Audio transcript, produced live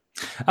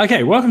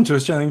Okay, welcome to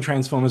Australian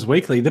Transformers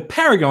Weekly, the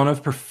paragon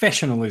of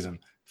professionalism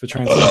for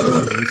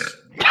Transformers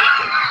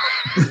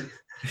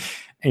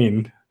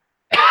in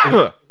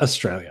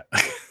Australia.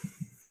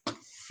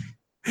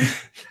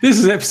 This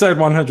is episode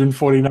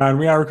 149.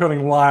 We are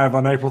recording live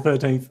on April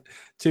 13th,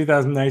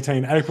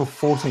 2018, April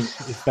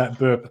 14th, if that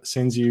burp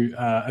sends you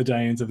a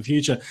day into the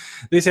future.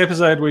 This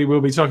episode, we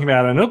will be talking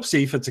about an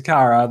oopsie for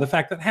Takara, the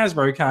fact that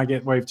Hasbro can't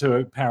get Wave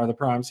 2 Power of the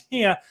Primes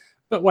here,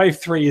 but Wave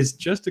 3 is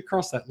just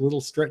across that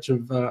little stretch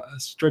of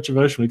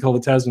ocean we call the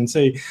Tasman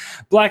Sea.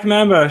 Black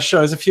Mamba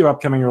shows a few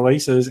upcoming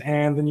releases,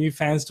 and the new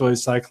Fans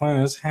Toys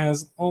Cyclonus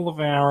has all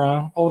of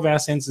our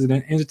senses in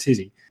a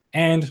tizzy,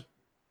 and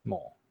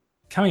more.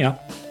 Coming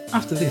up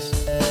after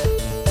this.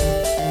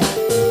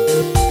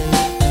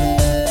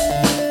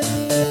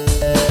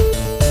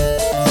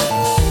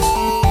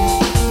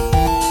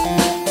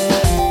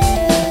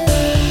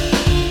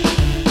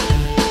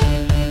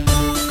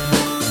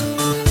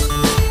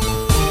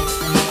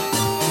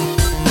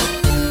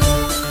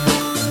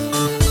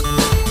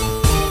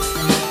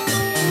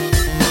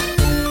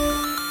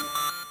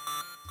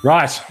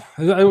 Right,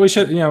 we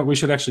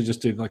should actually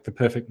just do like the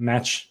perfect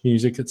match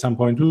music at some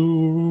point.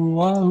 Ooh,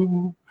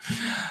 wow.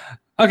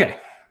 Okay,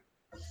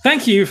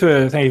 thank you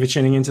for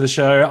tuning into the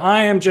show.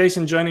 I am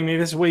Jason. Joining me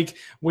this week,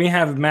 we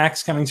have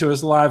Max coming to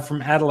us live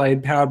from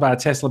Adelaide, powered by a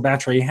Tesla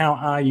battery. How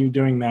are you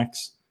doing,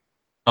 Max?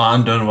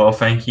 I'm doing well,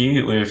 thank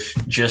you. We've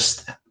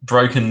just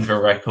broken the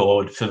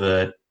record for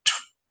the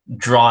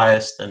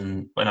driest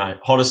and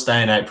hottest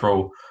day in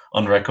April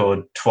on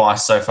record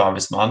twice so far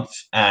this month,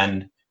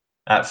 and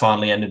that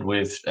finally ended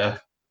with a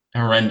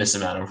horrendous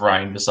amount of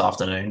rain this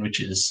afternoon,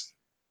 which is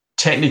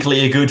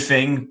technically a good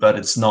thing, but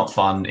it's not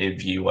fun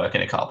if you work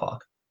in a car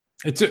park.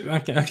 It's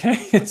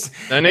okay.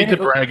 No need to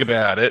brag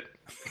about it.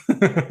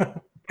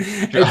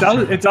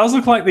 It does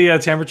look like the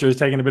temperature is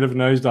taking a bit of a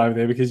nosedive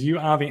there, because you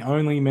are the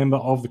only member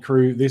of the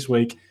crew this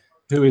week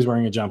who is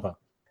wearing a jumper.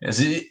 Yes,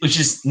 which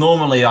is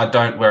normally I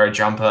don't wear a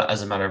jumper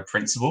as a matter of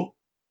principle,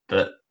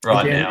 but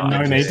now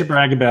no need to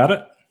brag about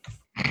it.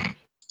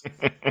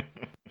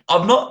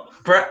 I'm not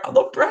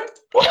bragging.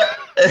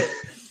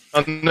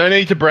 What? No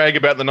need to brag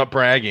about the not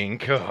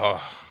bragging. Oh.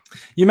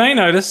 You may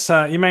notice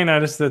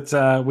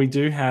that we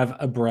do have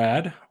a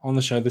Brad on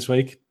the show this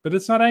week, but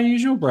it's not our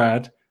usual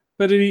Brad.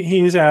 But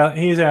he is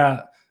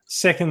our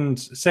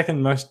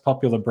second most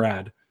popular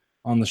Brad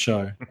on the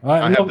show.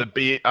 I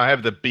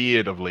have the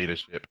beard of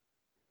leadership.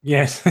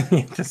 Yes,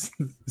 this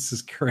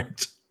is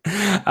correct. We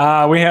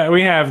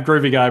have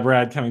Groovy Guy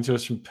Brad coming to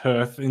us from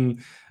Perth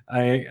in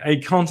a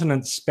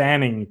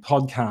continent-spanning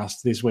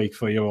podcast this week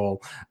for you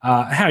all.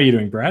 How are you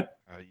doing, Brad?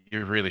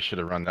 You really should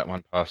have run that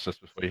one past us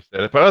before you said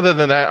it. But other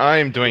than that, I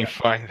am doing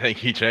fine.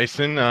 Thank you,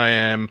 Jason. I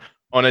am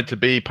honored to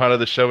be part of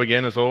the show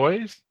again, as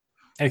always.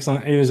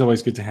 Excellent. It is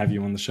always good to have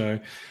you on the show.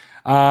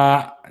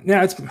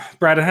 It's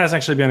Brad. It has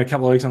actually been a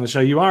couple of weeks on the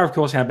show. You are, of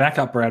course, our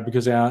backup Brad,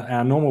 because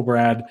our normal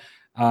Brad,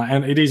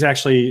 and it is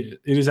actually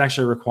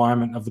a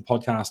requirement of the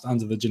podcast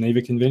under the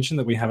Geneva Convention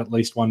that we have at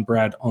least one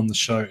Brad on the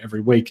show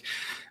every week.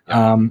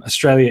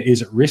 Australia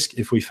is at risk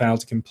if we fail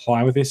to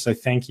comply with this. So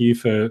thank you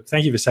for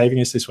saving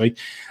us this week.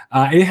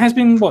 It has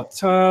been 3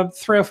 or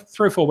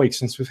 4 weeks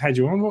since we've had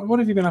you on. What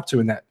have you been up to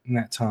in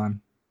that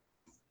time?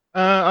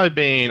 I've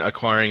been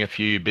acquiring a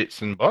few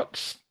bits and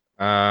bots.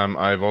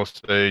 I've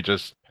also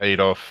just paid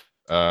off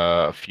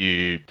a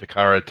few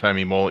Takara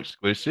Tomy Mall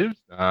exclusives.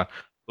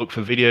 Look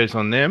for videos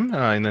on them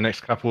in the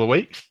next couple of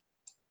weeks.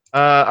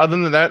 Other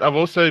than that, I've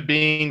also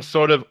been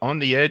sort of on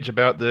the edge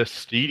about the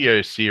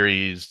Studio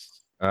series.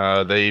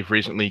 They've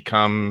recently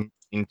come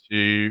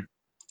into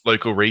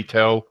local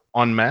retail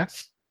en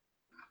masse.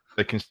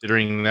 So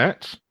considering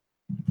that,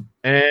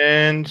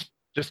 and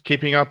just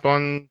keeping up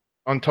on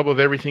top of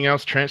everything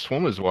else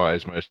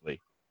Transformers-wise,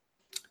 mostly.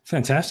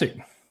 Fantastic.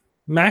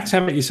 Max, how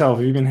about yourself?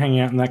 Have you been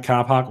hanging out in that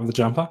car park with a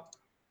jumper?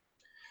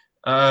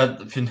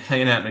 I've been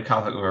hanging out in the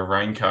car park with a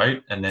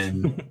raincoat, and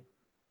then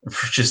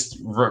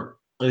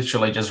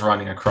literally just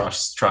running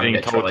across trying to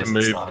get told to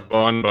move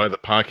on by the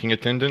parking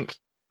attendant.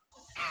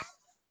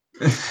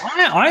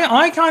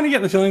 I kind of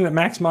get the feeling that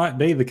Max might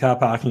be the car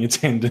parking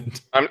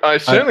attendant. I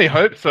certainly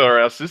hope so, or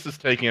else this is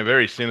taking a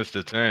very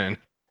sinister turn.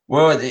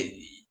 Well,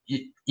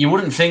 you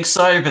wouldn't think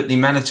so, but the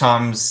amount of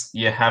times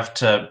you have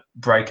to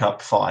break up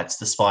fights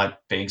despite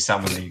being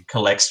someone who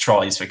collects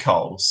trolleys for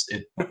Coles.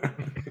 Do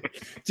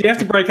you have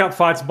to break up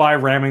fights by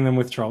ramming them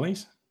with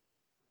trolleys?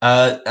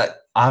 I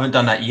haven't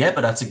done that yet,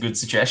 but that's a good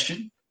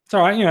suggestion. It's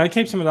all right. It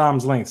keeps them at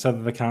arm's length so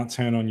that they can't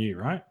turn on you,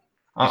 right?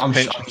 I'm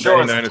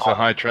sure known as a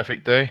high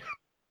traffic day.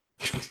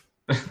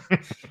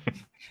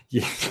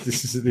 Yeah,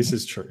 this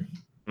is true.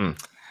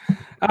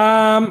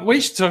 Mm.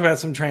 We should talk about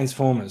some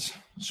Transformers.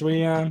 Should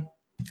we?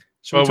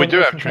 We do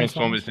have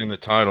Transformers in the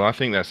title. I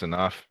think that's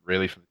enough,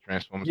 really, for the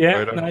Transformers.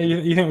 Yeah, no,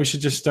 you think we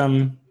should just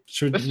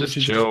let's just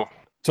chill.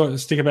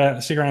 Stick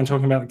around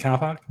talking about the car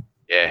park?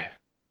 Yeah.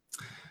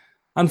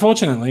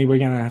 Unfortunately, we're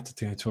going to have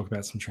to talk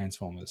about some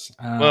Transformers.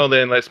 Well,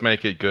 then let's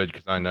make it good,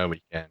 because I know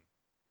we can.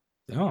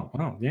 Oh,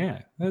 well,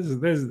 yeah.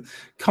 There's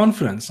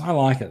confidence. I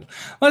like it.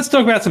 Let's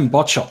talk about some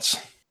bot shots.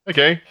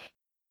 Okay.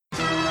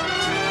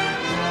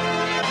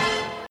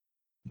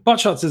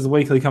 BotShots is the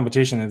weekly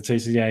competition in the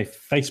TCGA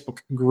Facebook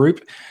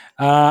group.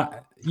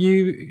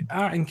 You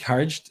are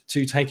encouraged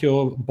to take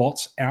your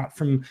bots out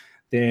from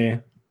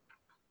their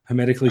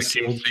hermetically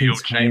sealed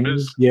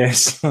chambers.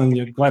 Yes,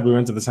 you're glad we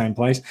went to the same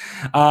place.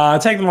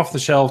 Take them off the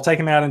shelf, take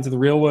them out into the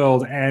real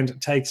world,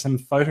 and take some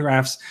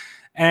photographs.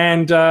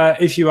 And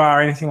if you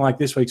are anything like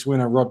this week's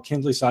winner, Rod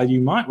Kinsley side, you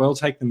might well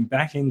take them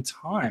back in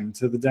time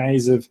to the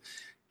days of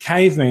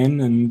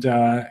cavemen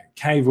and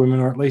cave women,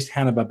 or at least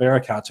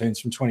Hanna-Barbera cartoons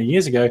from 20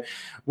 years ago,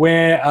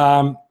 where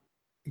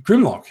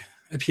Grimlock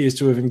appears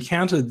to have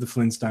encountered the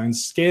Flintstones,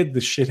 scared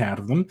the shit out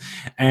of them,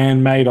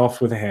 and made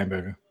off with a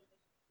hamburger.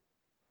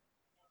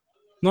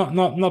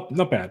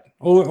 Not bad.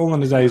 All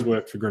in a day's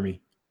work for Grimmy.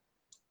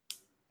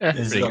 Yeah,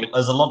 There's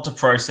a lot to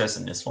process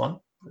in this one.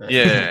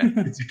 Yeah.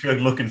 It's a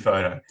good looking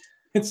photo.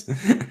 Do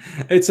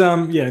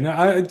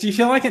you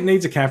feel like it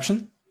needs a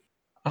caption?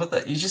 I don't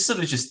know. You just sort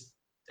of just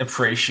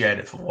appreciate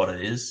it for what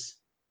it is.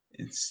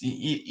 It's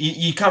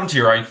you come to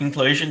your own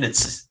conclusion.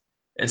 It's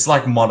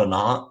like modern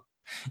art.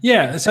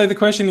 Yeah. So the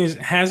question is,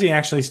 has he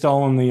actually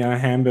stolen the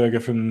hamburger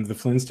from the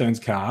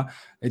Flintstones car?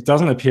 It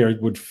doesn't appear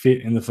it would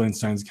fit in the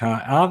Flintstones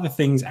car. Are the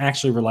things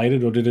actually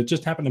related, or did it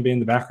just happen to be in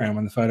the background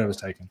when the photo was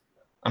taken?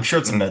 I'm sure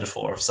it's a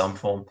metaphor of some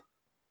form.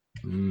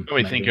 When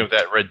we think of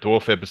that Red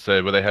Dwarf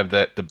episode where they have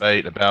that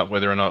debate about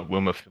whether or not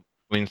Wilma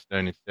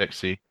Flintstone is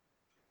sexy.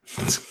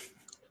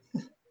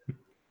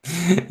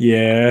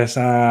 Yes,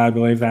 I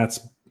believe that's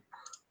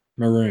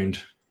marooned.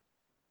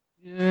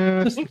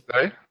 Yeah, I think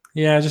so.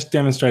 Yeah, just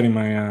demonstrating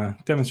my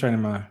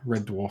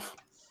Red Dwarf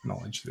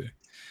knowledge there.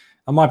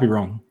 I might be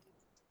wrong.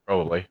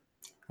 Probably.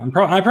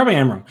 I probably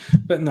am wrong,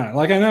 but no.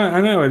 Like I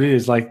know what it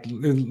is. Like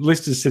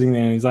Lister's sitting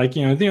there and he's like,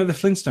 the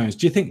Flintstones.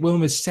 Do you think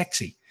Wilma's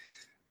sexy?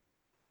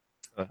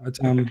 But,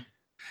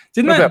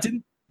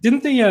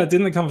 didn't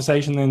the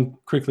conversation then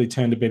quickly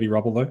turn to Betty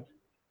Rubble though?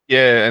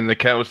 Yeah, and the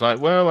cat was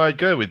like, "Well, I'd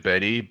go with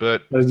Betty,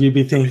 but you'd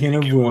be thinking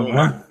of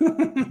Wilma."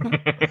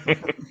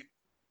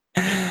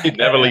 He'd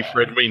never leave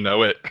Fred. We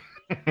know it.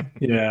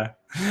 Yeah.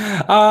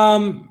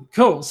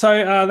 Cool.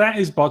 So that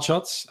is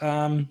BotShots.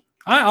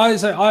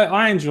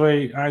 I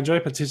enjoy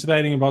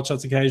participating in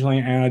BotShots occasionally,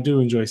 and I do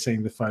enjoy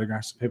seeing the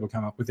photographs that people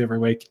come up with every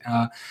week.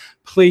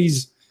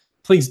 Please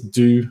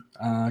do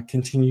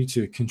continue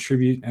to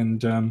contribute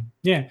and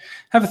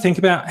have a think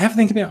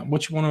about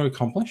what you want to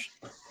accomplish.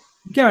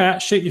 Go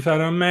out, shoot your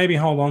photo, and maybe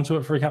hold on to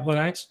it for a couple of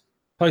days.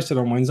 Post it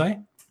on Wednesday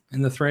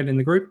in the thread in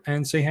the group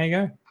and see how you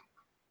go.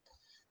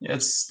 Yeah,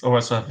 it's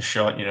always worth a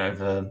shot.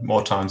 The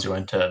more times you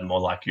enter, the more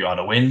likely you are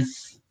to win.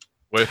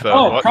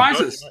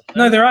 Prizes!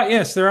 No, there are.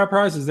 Yes, there are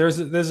prizes. There's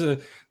a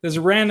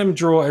random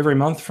draw every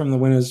month from the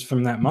winners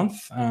from that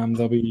month.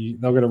 They'll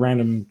get a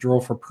random draw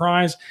for a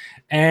prize,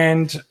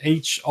 and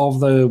each of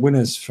the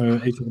winners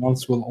for each of the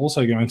months will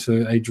also go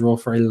into a draw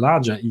for a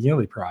larger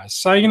yearly prize.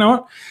 So you know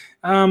what?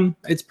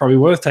 It's probably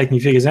worth taking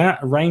your figures out,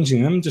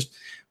 arranging them, just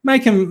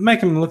make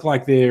them look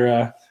like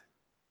they're.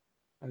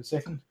 Wait a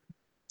second.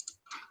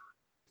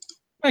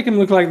 Make them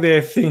look like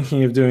they're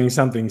thinking of doing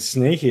something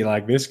sneaky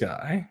like this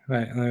guy.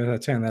 Right, I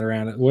turn that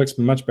around. It works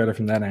much better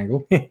from that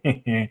angle.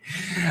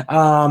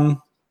 Or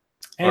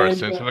a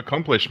sense of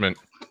accomplishment.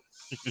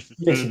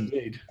 Yes,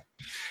 indeed.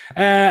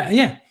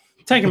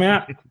 Take them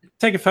out.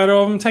 Take a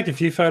photo of them. Take a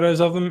few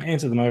photos of them.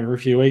 Enter them over a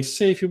few weeks.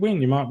 See if you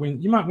win. You might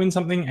win. You might win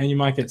something, and you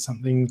might get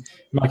something.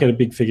 You might get a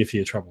big figure for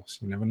your troubles.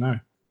 You never know.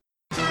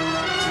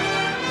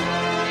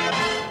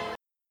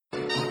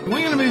 We're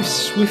going to move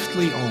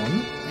swiftly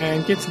on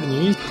and get to the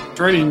news.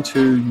 Straight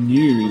into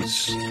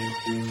news.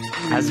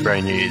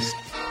 Hasbro news.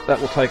 That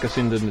will take us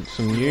into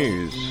some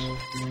news.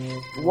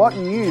 What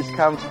news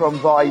comes from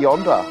Via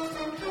Yonder?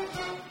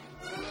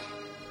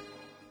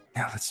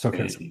 Now let's talk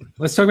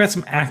about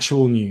some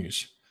actual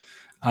news.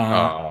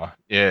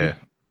 Yeah.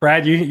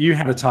 Brad, you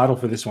had a title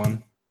for this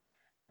one.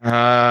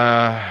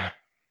 Yes,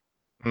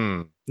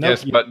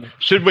 but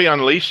should we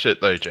unleash it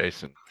though,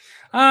 Jason?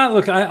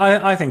 Look,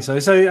 I think so.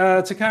 So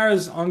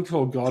Takara's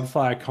Encore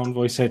Godfire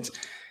Convoy set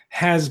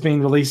has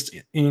been released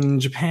in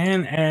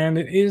Japan, and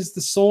it is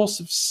the source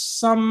of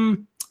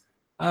some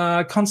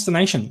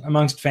consternation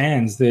amongst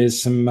fans.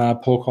 There's some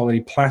poor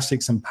quality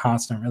plastic, some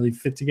parts don't really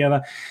fit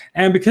together,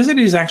 and because it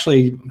is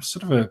actually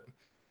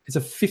it's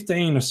a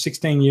 15 or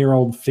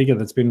 16-year-old figure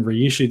that's been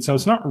reissued, so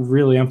it's not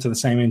really up to the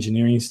same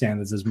engineering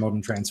standards as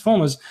modern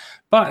Transformers,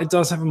 but it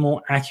does have a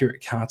more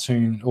accurate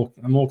cartoon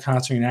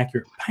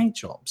accurate paint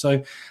job. So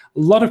a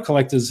lot of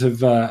collectors have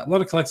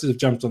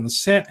jumped on the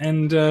set,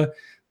 and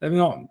they've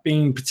not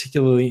been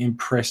particularly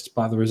impressed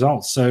by the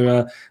results.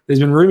 So there's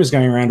been rumors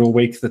going around all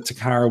week that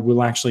Takara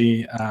will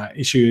actually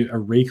issue a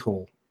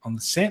recall on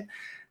the set.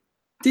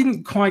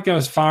 Didn't quite go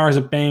as far as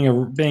it being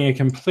a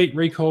complete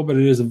recall, but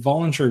it is a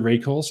voluntary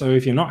recall. So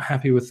if you're not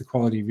happy with the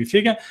quality of your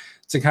figure,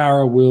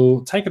 Takara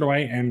will take it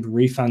away and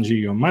refund you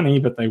your money,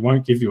 but they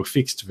won't give you a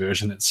fixed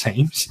version, it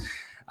seems.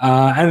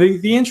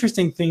 And the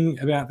interesting thing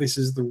about this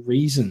is the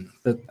reason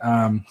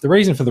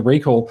for the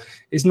recall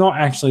is not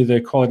actually the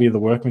quality of the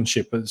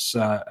workmanship, as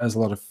a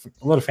lot of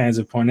fans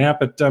have pointed out,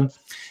 but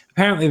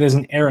apparently there's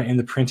an error in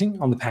the printing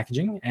on the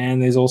packaging,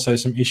 and there's also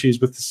some issues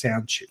with the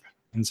sound chip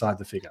inside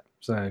the figure.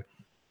 So,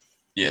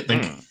 yeah,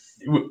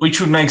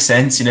 which would make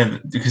sense,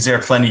 because there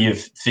are plenty of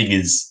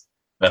figures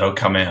that'll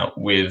come out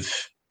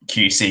with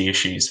QC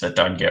issues that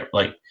don't get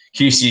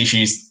QC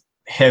issues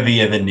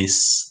heavier than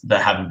this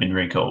that haven't been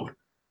recalled.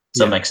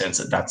 So it makes sense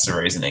that that's the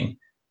reasoning.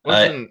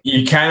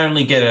 You can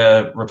only get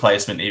a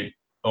replacement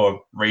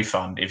or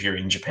refund if you're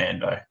in Japan,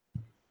 though.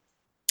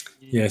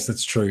 Yes,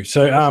 that's true.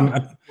 So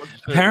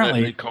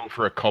apparently, they call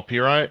for a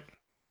copyright.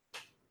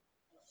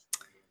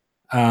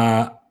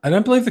 I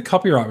don't believe the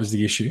copyright was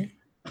the issue,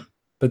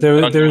 but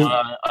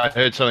I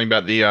heard something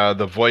about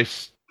the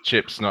voice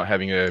chips not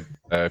having a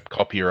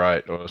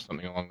copyright or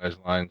something along those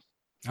lines.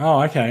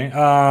 Oh, okay.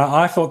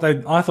 I thought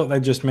they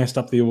just messed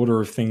up the order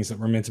of things that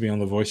were meant to be on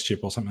the voice chip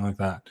or something like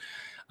that.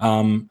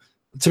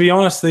 To be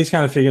honest, these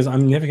kind of figures,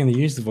 I'm never going to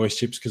use the voice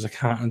chips because I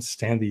can't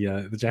understand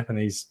the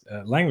Japanese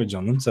language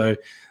on them. So,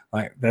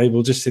 they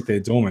will just sit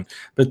there dormant.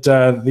 But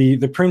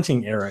the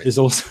printing error is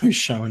also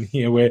shown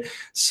here. Where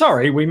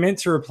we meant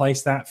to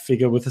replace that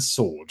figure with a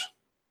sword.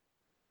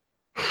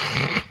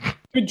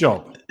 Good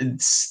job.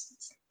 It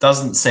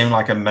doesn't seem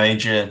like a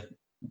major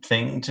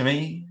thing to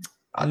me.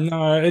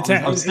 No,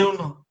 I'm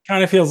still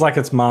kind of feels like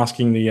it's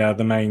masking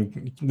the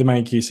main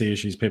QC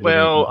issues.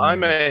 I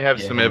may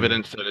have some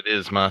evidence that it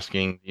is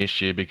masking the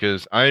issue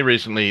because I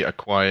recently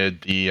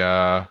acquired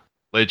the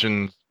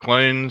Legends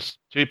Clones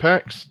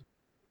 2-packs,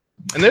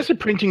 and there's a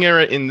printing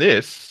error in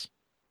this.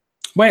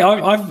 Wait,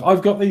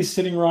 I've got these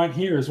sitting right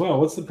here as well.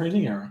 What's the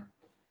printing error?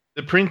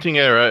 The printing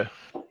error,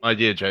 my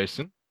dear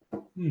Jason,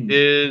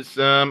 is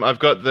I've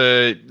got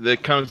that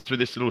comes through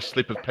this little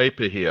slip of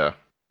paper here.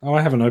 Oh,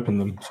 I haven't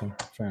opened them, so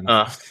fair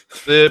enough.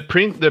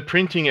 The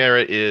printing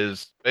error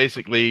is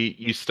basically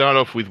you start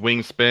off with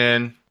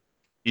Wingspan,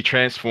 you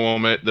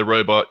transform it, the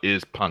robot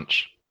is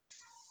Pounce,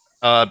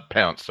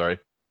 sorry.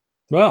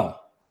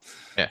 Well,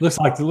 looks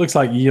like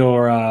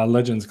your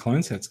Legends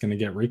clone set's going to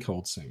get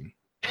recalled soon.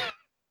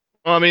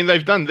 Well, I mean,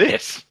 they've done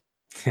this.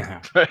 Yeah.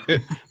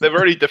 They've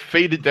already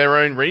defeated their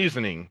own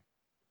reasoning.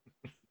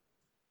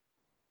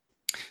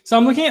 So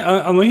I'm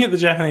looking at the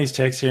Japanese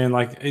text here, and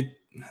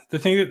the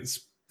thing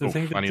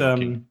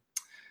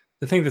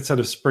that sort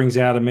of springs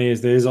out at me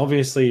is there's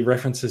obviously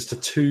references to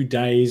 2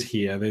 days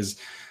here. There's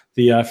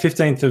the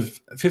 15th of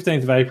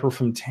April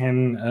from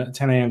 10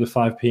 a.m. to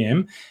 5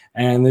 p.m.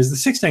 and there's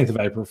the 16th of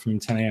April from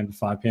 10 a.m. to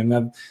 5 p.m.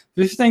 Now,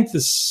 the 15th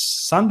is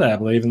Sunday, I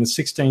believe, and the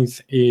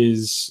 16th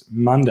is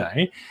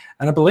Monday.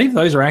 And I believe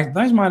those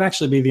might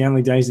actually be the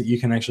only days that you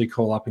can actually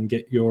call up and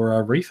get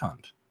your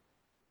refund.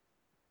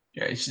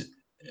 Yeah, this is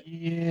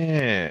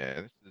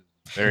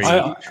very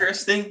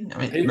interesting.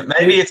 I mean,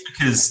 maybe it's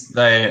because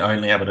they're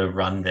only able to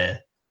run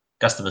their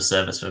customer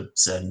service for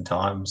certain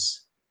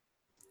times.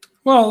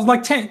 Well,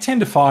 10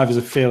 to 5 is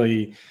a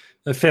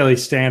fairly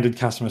standard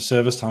customer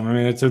service time. I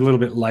mean, it's a little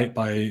bit late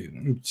by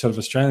sort of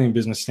Australian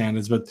business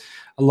standards, but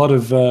a lot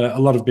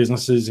of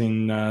businesses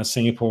in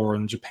Singapore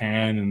and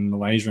Japan and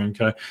Malaysia and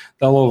co,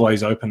 they'll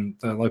always open.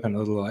 They'll open a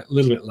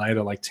little bit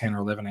later, like 10 or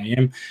 11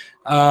 a.m.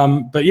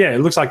 But yeah, it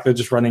looks like they're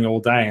just running all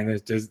day, and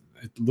it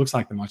looks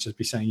like they might just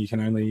be saying you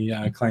can only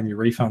claim your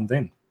refund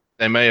then.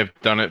 They may have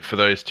done it for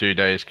those 2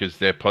 days because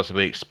they're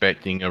possibly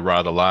expecting a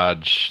rather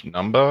large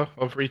number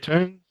of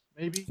returns.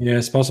 Maybe?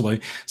 Yes,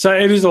 possibly. So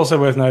it is also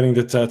worth noting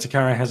that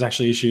Takara has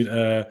actually issued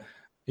an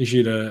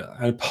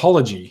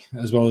apology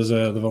as well as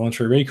the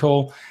voluntary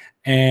recall,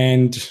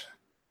 and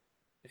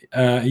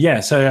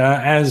as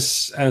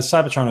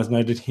Cybertron has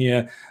noted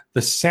here,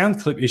 the sound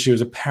clip issue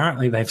is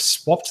apparently they've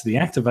swapped the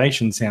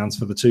activation sounds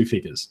for the 2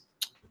 figures.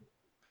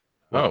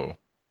 Oh,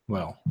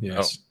 well,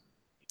 yes.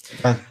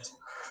 Oh.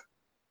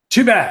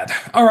 Too bad.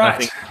 All right.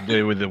 Nothing to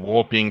do with the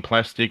warping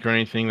plastic or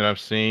anything that I've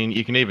seen.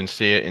 You can even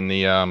see it in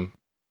the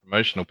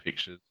promotional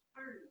pictures.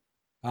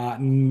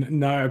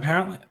 No,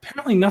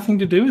 apparently nothing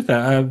to do with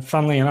that.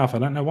 Funnily enough, I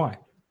don't know why.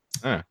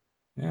 Oh.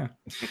 Yeah.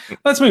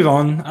 Let's move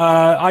on.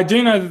 I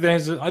do know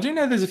there's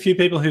a few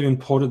people who've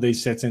imported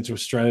these sets into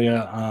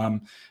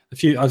Australia.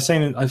 I've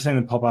seen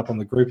them pop up on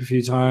the group a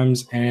few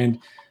times, and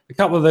a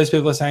couple of those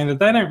people are saying that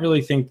they don't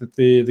really think that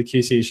the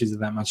QC issues are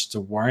that much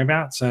to worry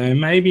about. So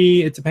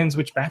maybe it depends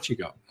which batch you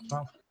got as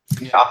well.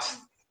 Yeah, I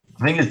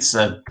think it's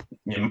a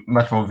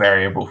much more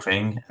variable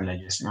thing, and they're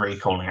just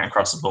recalling it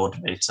across the board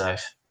to be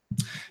safe.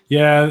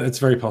 Yeah, it's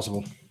very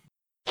possible.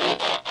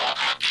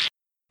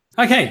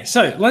 Okay,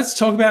 so let's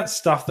talk about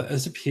stuff that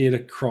has appeared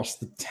across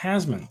the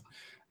Tasman.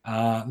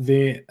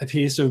 There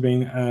appears to have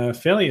been a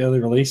fairly early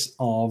release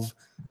of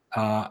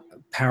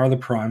Power of the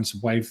Primes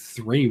Wave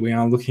 3.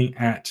 We're looking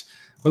at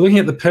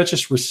the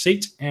purchase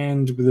receipt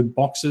and the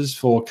boxes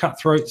for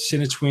Cutthroat,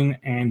 Cinetwin,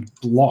 and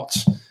Blot,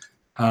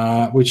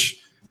 which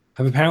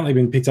have apparently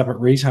been picked up at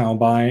retail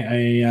by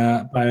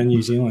a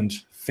New Zealand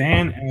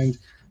fan. And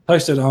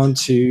posted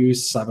onto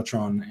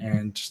Cybertron,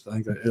 and I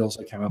think that it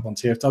also came up on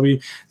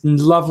TFW.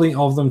 Lovely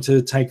of them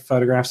to take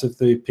photographs of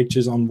the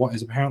pictures on what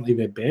is apparently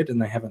their bed,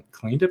 and they haven't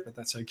cleaned it, but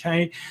that's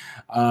okay.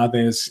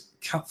 There's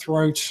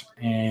Cutthroat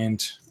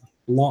and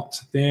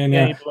Blot there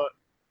now.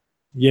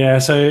 Yeah,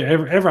 so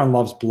everyone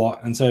loves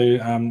Blot, and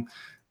so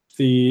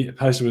the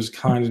poster was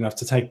kind enough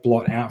to take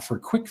Blot out for a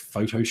quick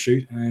photo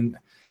shoot, and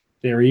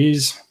there he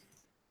is.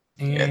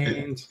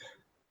 And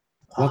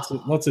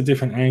lots of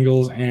different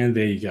angles, and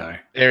there you go.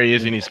 There he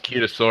is in his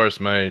Cutasaurus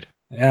mode.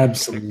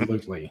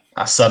 Absolutely.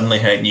 I suddenly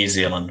hate New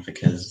Zealand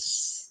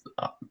because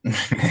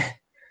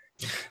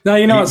No,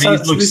 you know what?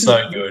 these look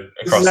so good.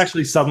 This has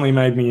actually suddenly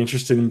made me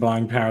interested in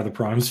buying Power of the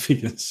Primes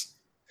figures.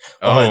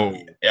 Oh,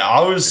 yeah, I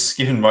was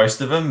skipping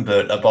most of them,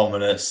 but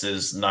Abominus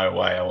is no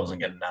way I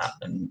wasn't getting that,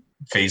 and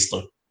these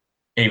look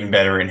even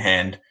better in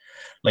hand.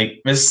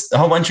 Like, there's a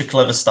whole bunch of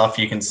clever stuff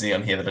you can see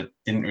on here that I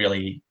don't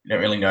really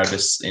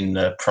notice in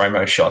the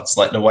promo shots,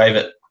 like the way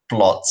that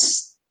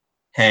Blot's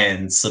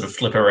hands sort of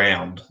flip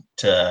around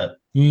to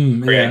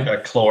create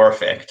a claw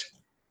effect.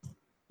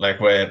 Like,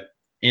 where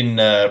in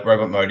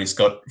robot mode he's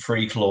got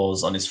 3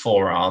 claws on his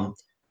forearm,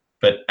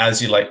 but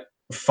as you like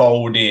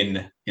fold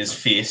in his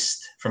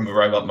fist from the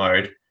robot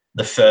mode,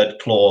 the 3rd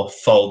claw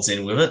folds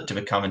in with it to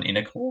become an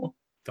inner claw.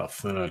 The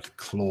 3rd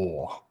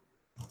claw.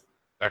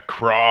 the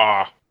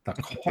craw. The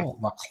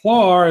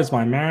claw is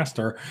my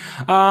master.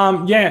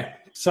 Yeah,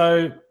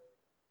 so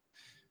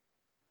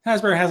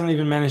Hasbro hasn't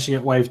even managed to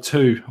get Wave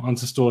 2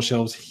 onto store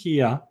shelves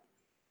here.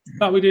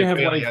 But we do have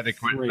Wave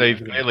 3. They've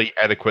fairly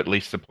adequately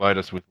supplied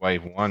us with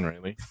Wave 1,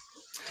 really.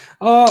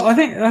 I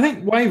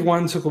think Wave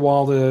 1 took a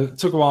while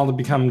to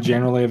become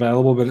generally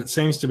available, but it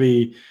seems to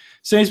be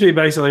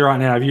basically right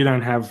now, if you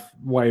don't have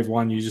Wave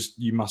 1,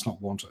 you must not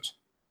want it.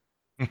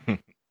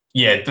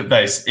 Yeah, but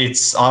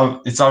it's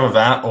either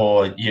that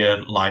or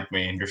you're like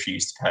me and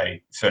refuse to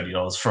pay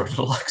 $30 for a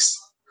deluxe.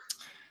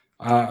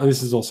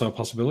 This is also a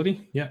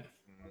possibility. Yeah.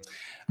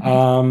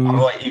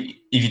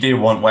 If you do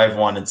want Wave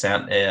 1, it's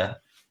out there.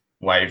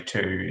 Wave 2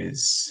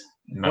 is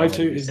nowhere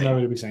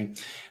to be seen.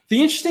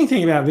 The interesting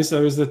thing about this,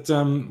 though, is that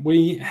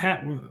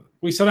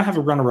we sort of have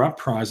a runner-up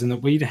prize in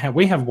that we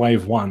have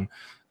Wave 1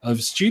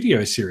 of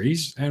Studio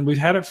Series, and we've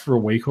had it for a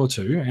week or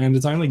two, and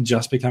it's only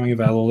just becoming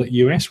available at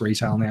US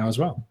retail now as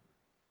well.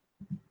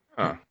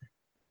 Huh.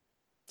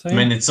 So, I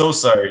mean, it's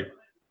also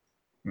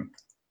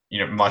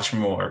much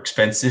more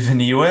expensive in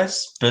the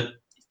US, but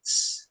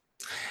it's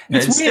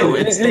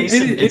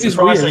decent. It's a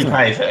price we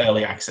pay for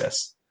early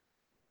access.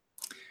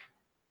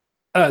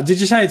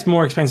 Did you say it's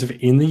more expensive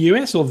in the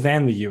US or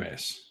than the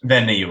US?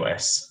 Than the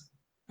US.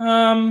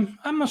 I'm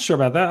not sure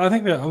about that. I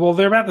think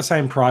they're about the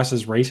same price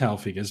as retail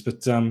figures,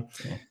 but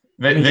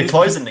they're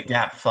closing the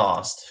gap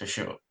fast for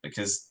sure,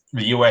 because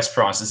the US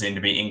prices seem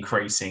to be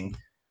increasing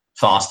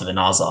faster than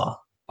ours are.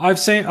 I've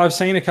seen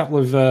a couple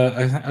of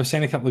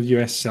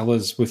US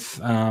sellers with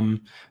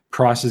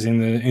prices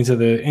into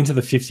the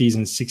 50s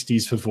and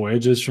 60s for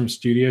Voyagers from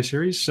Studio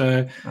Series.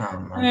 So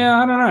yeah,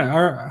 I don't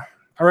know.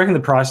 I reckon the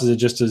prices are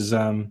just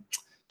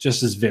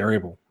as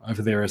variable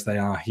over there as they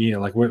are here.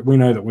 Like we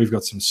know that we've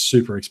got some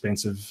super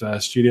expensive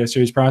Studio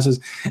Series prices,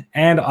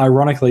 and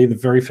ironically, the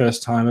very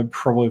first time and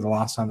probably the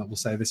last time that we'll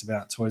say this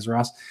about Toys R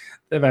Us,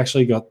 they've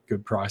actually got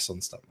good price on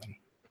stuff.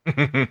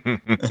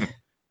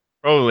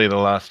 Probably the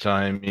last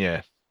time,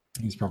 yeah.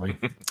 He's probably.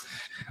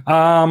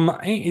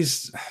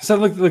 So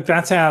look.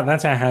 That's our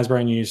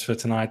Hasbro news for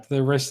tonight.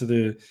 The rest of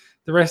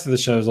the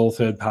show is all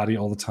third party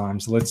all the time.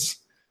 So let's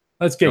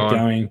get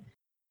going.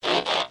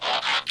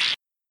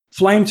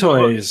 Flame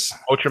Toys.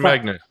 Ultra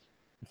Magnus.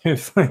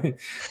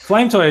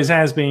 Flame Toys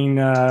has been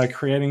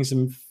creating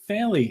some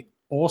fairly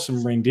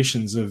awesome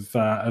renditions of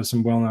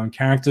some well-known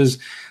characters.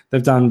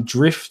 They've done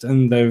Drift,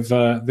 and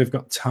they've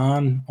got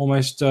Tarn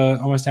almost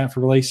out for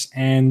release,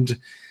 and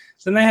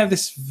then they have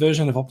this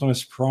version of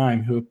Optimus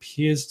Prime who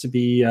appears to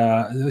be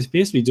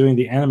doing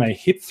the anime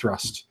hip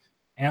thrust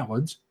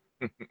outwards,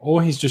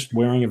 or he's just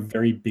wearing a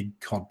very big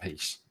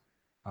codpiece.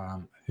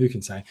 Who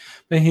can say?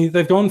 But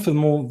they've gone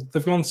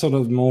sort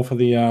of more for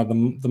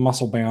the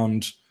muscle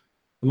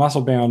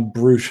bound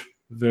brute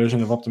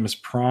version of Optimus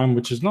Prime,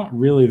 which is not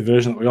really the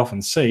version that we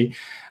often see.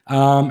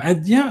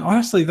 And yeah,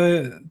 honestly,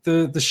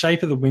 the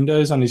shape of the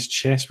windows on his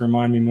chest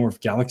remind me more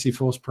of Galaxy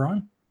Force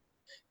Prime.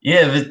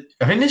 Yeah,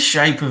 I think the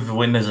shape of the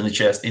windows on the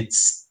chest,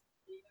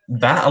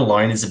 that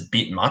alone is a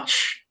bit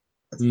much.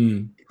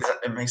 It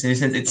makes any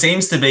sense. It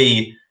seems to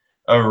be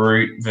a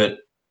route that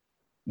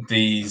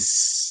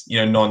these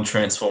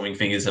non-transforming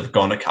figures have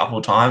gone a couple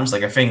of times.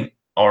 Like I think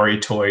Ori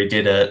Toy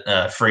did it,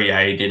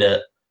 3A did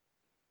it,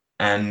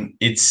 and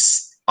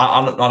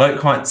I don't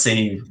quite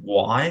see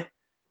why,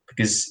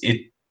 because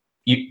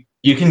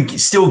you can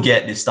still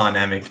get this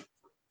dynamic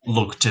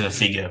look to the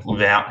figure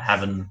without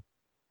having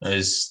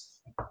those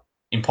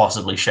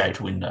impossibly shaped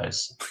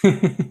windows.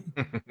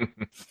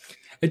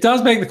 It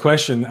does beg the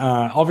question.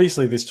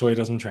 Obviously, this toy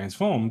doesn't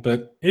transform,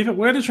 but if it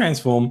were to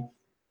transform,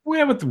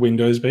 where would the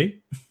windows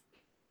be?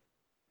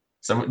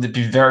 So there'd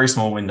be very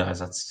small windows.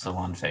 That's the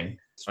one thing.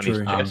 It's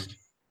true.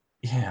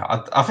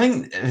 Yeah, I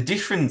think the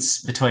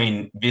difference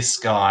between this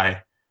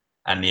guy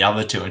and the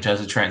other two in terms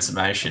of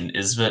transformation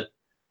is that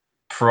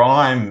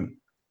Prime,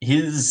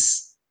 him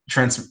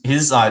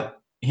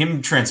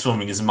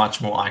transforming is a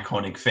much more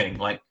iconic thing.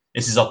 Like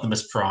this is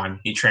Optimus Prime,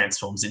 he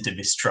transforms into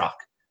this truck.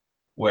 I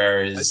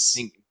Whereas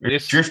think with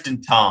this Drift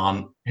and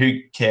Tarn,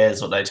 who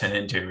cares what they turn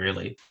into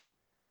really?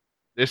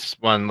 this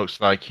one looks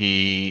like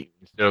he,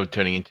 instead of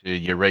turning into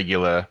your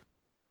regular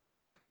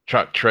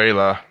truck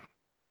trailer,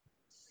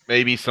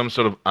 maybe some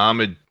sort of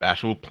armored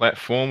battle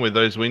platform with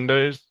those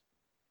windows.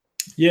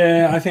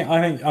 Yeah, I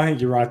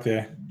think you're right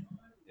there.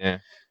 Yeah.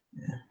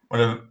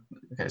 Whatever.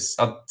 Okay,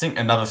 so I think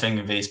another thing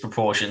of these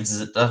proportions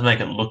is it does make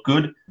it look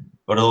good,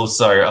 but it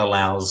also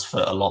allows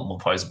for a lot more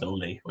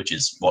posability, which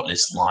is what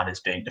this line is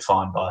being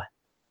defined by.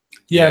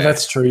 Yeah, Yeah.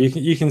 that's true.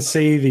 You can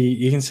see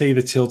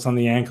the tilt on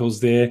the ankles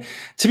there.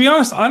 To be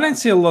honest, I don't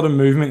see a lot of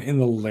movement in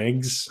the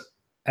legs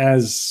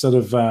as sort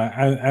of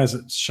as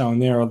it's shown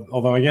there.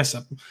 Although I guess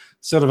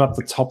sort of up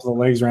the top of the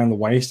legs around the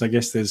waist, I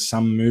guess there's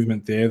some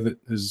movement there that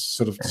is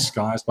sort of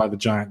disguised by the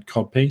giant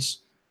cod piece.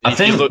 I If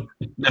you think look,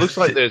 it looks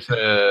like there's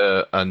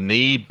a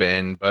knee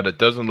bend, but it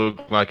doesn't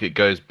look like it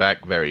goes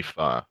back very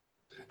far.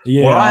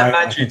 Yeah, what I I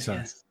imagine think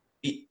so.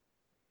 is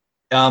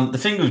the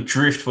thing with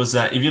Drift was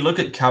that if you look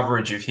at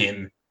coverage of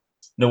him,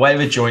 the way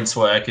the joints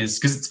work is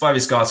because it's by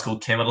this guy's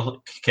called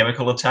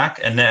Chemical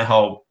Attack, and their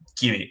whole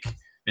gimmick,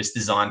 this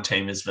design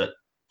team, is that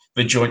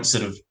the joints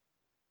sort of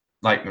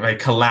like they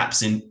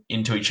collapse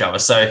into each other.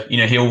 So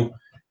he'll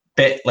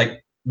bet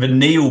like the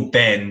knee will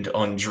bend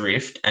on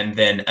Drift, and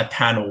then a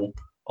panel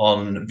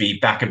on the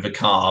back of the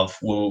calf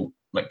will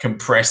like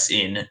compress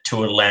in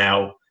to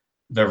allow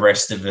the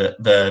rest of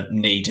the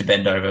knee to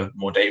bend over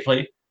more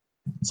deeply.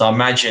 So I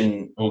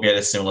imagine we'll get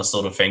a similar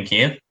sort of thing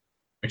here,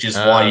 which is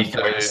why you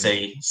don't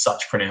see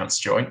such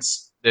pronounced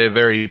joints. They're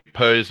very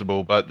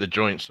posable, but the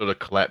joints sort of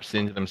collapse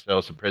into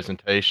themselves, a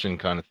presentation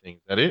kind of thing.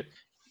 Is that it?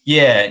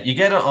 Yeah, you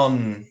get it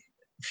on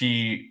a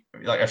few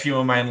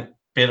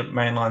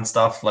mainline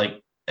stuff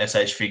like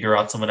SH Figure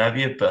Arts and what have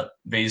you, but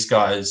these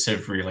guys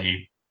have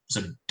really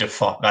sort of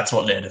defined. That's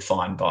what they're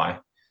defined by,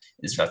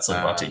 is that sort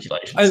of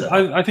articulation.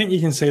 I think you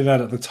can see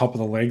that at the top of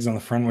the legs on the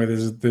front, where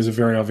there's a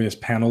very obvious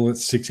panel that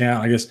sticks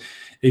out. I guess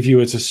if you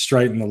were to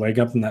straighten the leg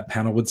up, then that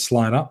panel would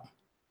slide up.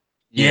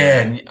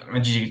 Yeah,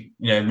 and you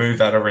move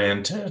that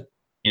around to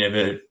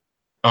the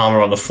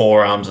armor on the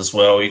forearms as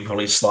well. You can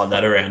probably slide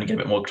that around and get a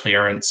bit more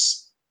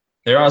clearance.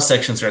 There are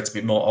sections where it's a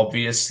bit more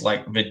obvious,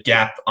 like the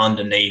gap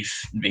underneath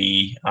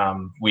the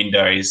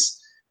windows.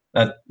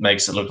 That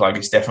makes it look like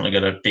he's definitely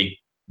got a big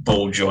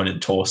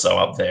ball-jointed torso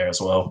up there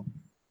as well.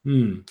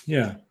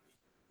 Yeah,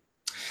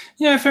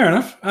 fair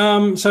enough.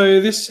 So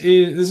this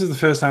is the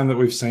first time that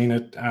we've seen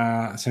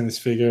this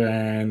figure,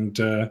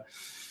 and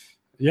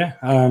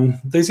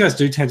these guys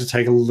do tend to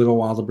take a little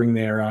while to bring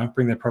their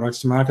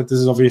products to market. This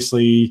is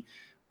obviously,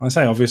 I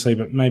say obviously,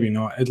 but maybe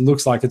not. It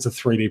looks like it's a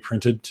 3D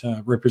printed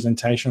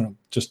representation, or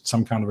just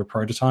some kind of a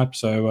prototype.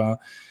 So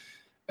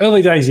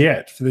early days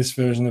yet for this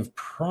version of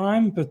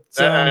Prime, but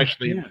I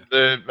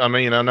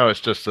know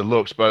it's just the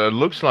looks, but it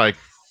looks like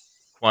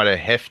quite a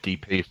hefty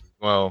piece as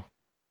well.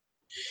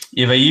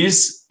 Yeah, they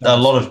use a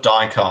lot of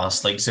die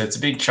cast, so it's a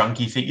big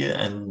chunky figure,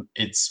 and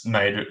it's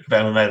made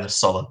of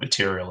solid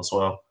material as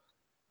well.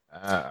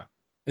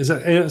 Is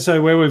it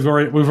so? Where we've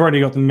already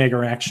got the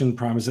Mega Action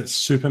Prime. Is it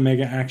Super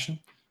Mega Action?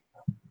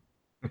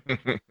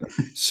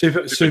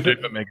 super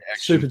duper mega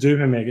action. Super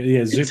duper mega.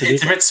 Yeah,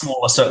 it's a bit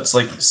smaller, so it's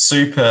like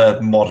super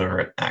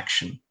moderate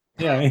action.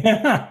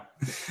 Yeah.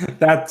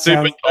 That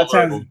sounds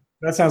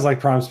like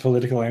Prime's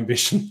political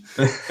ambition.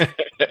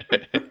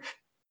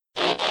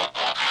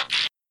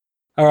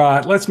 All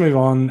right, let's move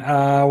on.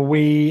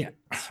 We're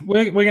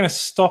going to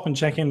stop and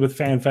check in with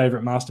fan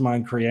favorite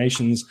Mastermind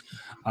Creations.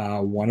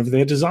 One of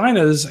their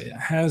designers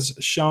has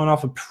shown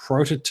off a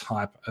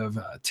prototype of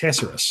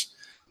Tesserus,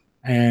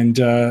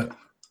 and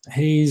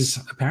he's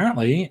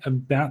apparently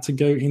about to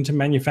go into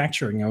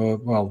manufacturing,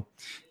 or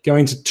go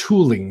into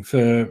tooling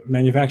for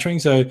manufacturing.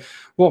 So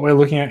what we're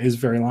looking at is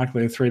very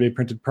likely a 3D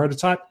printed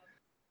prototype,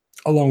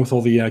 along with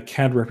all the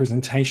CAD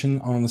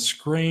representation on the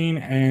screen,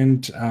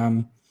 and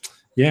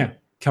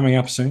coming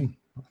up soon,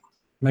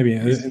 maybe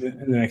in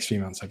the next few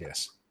months, I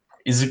guess.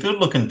 Is a good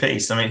looking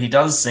piece. I mean, he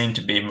does seem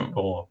to be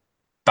more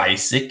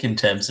basic in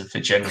terms of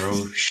the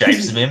general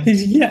shapes of him.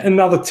 He's yet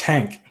another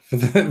tank for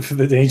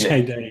the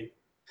DJD.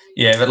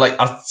 Yeah, but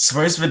I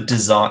suppose the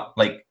design,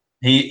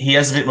 he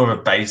has a bit more of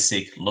a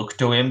basic look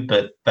to him,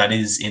 but that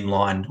is in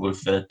line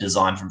with the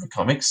design from the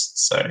comics,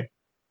 so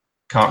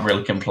can't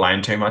really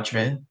complain too much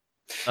there.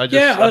 I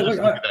just look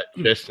at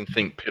that chest and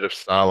think Pit of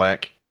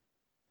Sarlacc.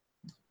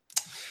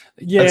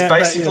 Yeah, that's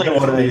basically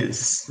what it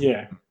is.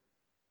 Yeah.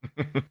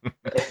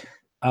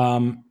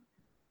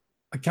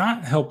 I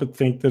can't help but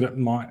think that it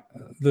might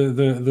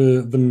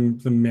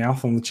the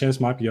mouth on the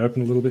chest might be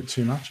open a little bit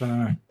too much. I don't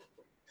know.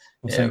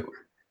 We'll see. It'd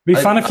be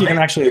fun if you can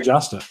actually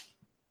adjust it.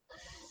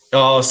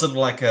 Oh, sort of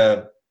like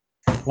an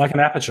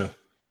aperture.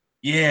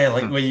 Yeah,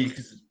 where you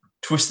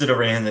twist it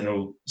around and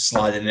it'll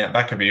slide in and out.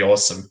 That could be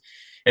awesome.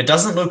 It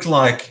doesn't look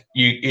like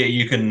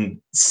you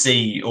can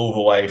see all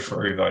the way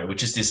through though,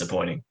 which is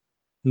disappointing.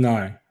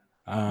 No.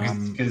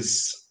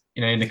 Because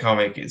in the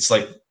comic, it's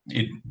like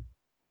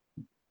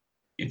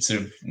it's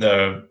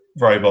the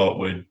robot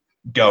would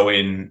go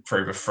in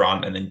through the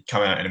front and then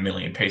come out in a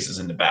million pieces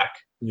in the back.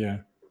 Yeah.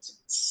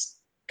 It's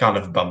kind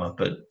of a bummer,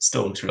 but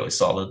still looks really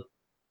solid.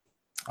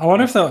 I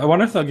wonder if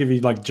they'll give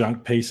you like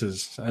junk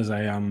pieces as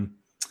an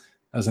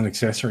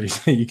accessory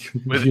so you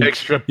can, With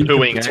extra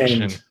pooing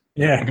action.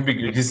 Yeah. It could be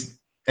good because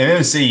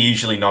MMC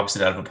usually knocks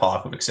it out of the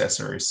park with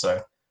accessories,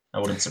 so that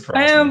wouldn't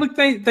surprise me. Look,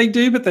 they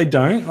do, but they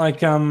don't.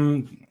 Like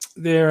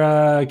their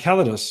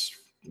Calidus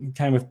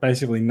came with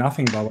basically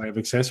nothing by way of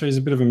accessories.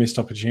 A bit of a missed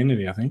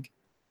opportunity, I think.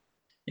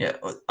 Yeah,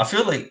 I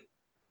feel like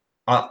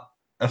I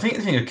think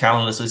the thing with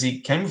Calidus was he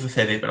came with a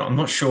fair bit, but I'm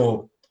not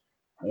sure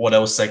what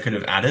else they could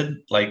have added.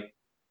 Like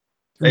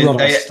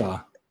Rodimus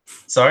Star.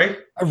 Sorry?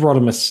 A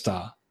Rodimus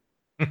Star.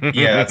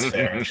 Yeah, that's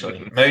fair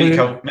actually. Maybe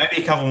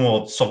a couple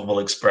more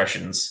swappable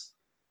expressions.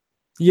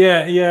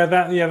 Yeah,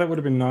 that would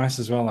have been nice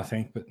as well, I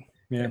think. But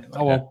yeah,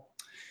 well,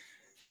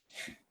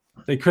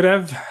 they could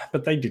have,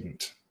 but they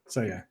didn't.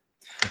 So yeah,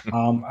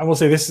 I will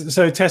say this.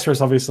 So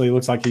Tesserus obviously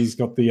looks like he's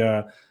got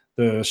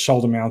the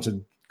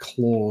shoulder-mounted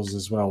claws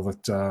as well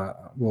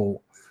that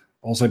will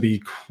also be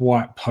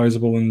quite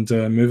posable and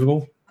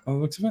movable by the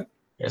looks of it.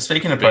 Yeah,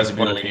 speaking of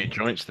posability,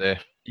 joints there.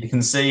 You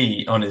can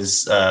see on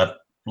his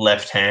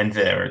left hand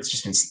there, it's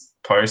just been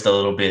posed a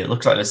little bit. It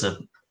looks like there's a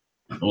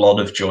lot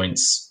of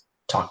joints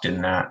tucked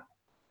in that.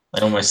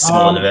 Like almost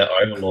similar to that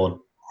Overlord.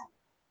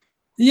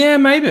 Yeah,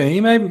 maybe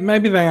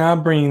they are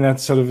bringing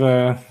that sort of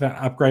that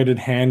upgraded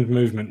hand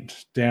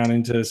movement down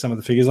into some of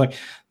the figures. Like,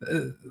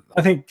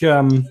 I think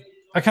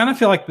I kind of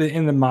feel like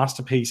in the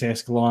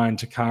Masterpiece-esque line,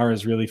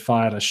 Takara's really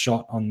fired a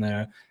shot on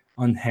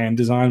hand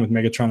design with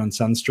Megatron and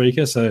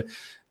Sunstreaker. So,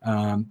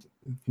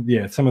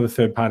 yeah, some of the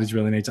third parties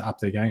really need to up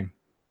their game.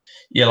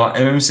 Yeah, like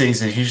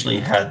MMCs have usually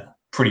had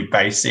pretty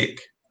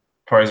basic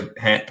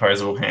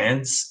posable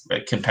hands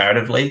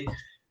comparatively.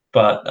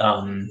 But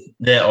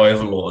their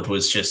Overlord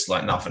was just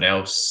like nothing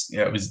else.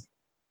 It was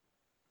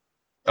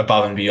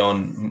above and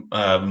beyond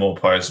more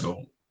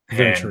posable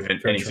hand than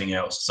anything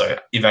else. So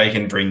if they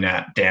can bring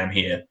that down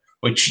here,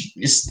 which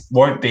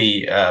won't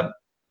be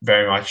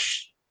very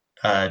much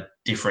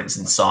difference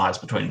in size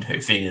between the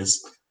two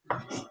figures,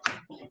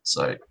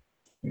 so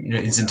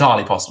it's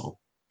entirely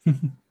possible.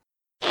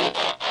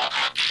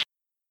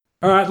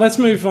 All right, let's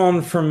move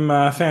on from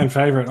fan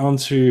favorite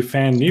onto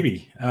fan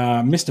newbie.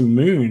 Mr.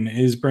 Moon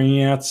is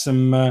bringing out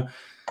some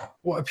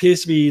what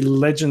appears to be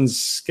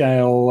Legends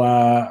scale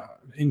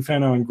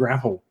Inferno and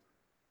Grapple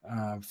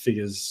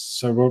figures.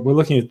 So we're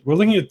looking at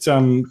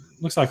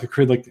looks like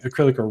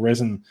acrylic or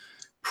resin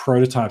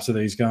prototypes of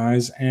these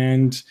guys,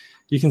 and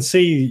you can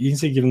see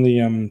given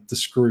the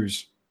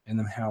screws in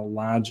them how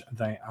large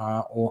they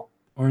are or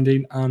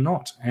indeed are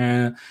not,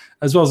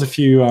 as well as a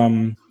few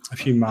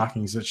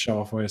markings that show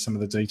off where some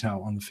of the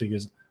detail on the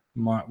figures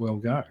might well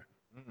go.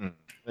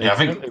 I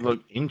think they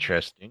look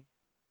interesting.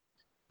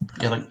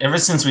 Yeah, like ever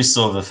since we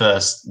saw the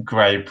first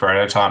grey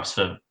prototypes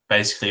for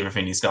basically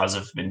everything these guys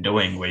have been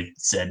doing, we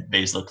said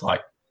these look like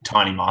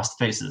tiny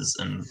masterpieces,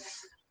 and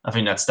I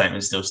think that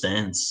statement still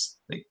stands.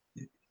 Like,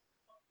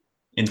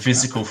 in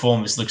physical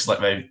form, this looks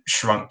like they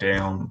shrunk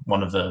down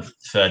one of the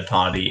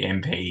third-party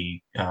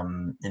MP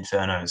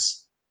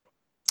Infernos.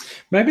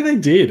 Maybe they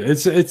did.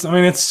 It's. I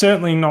mean, it's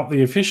certainly not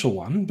the official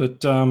one, but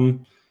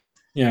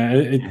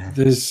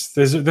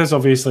there's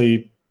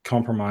obviously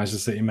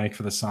compromises that you make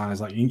for the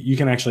size. Like you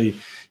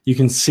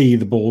can see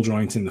the ball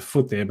joint in the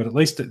foot there, but at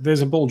least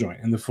there's a ball joint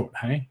in the foot.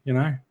 Hey,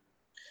 Yeah,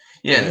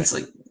 it's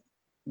like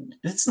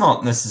it's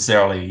not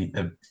necessarily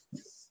a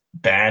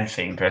bad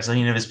thing per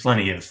se. There's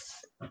plenty of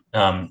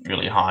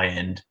really high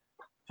end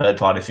third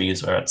party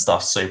figures where that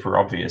stuff's super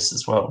obvious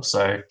as well.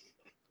 So.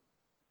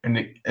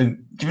 And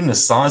given the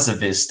size of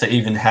this, to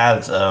even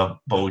have a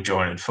ball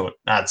jointed foot,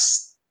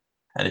 that's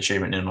an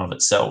achievement in and of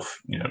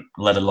itself.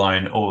 Let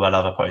alone all that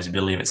other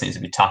posability that seems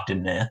to be tucked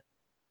in there.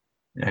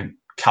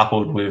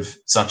 Coupled with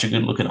such a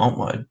good looking alt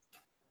mode.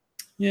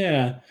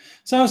 Yeah.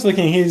 So I was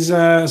looking. His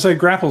so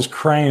Grapple's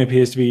crane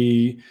appears to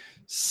be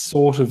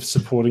sort of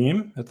supporting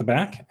him at the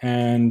back,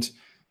 and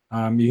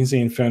you can see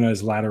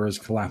Inferno's ladder has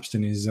collapsed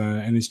in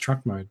his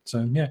truck mode.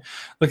 So yeah,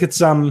 look, it's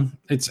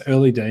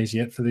early days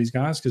yet for these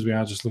guys because we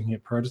are just looking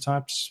at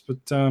prototypes. But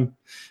I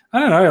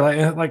don't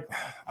know, like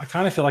I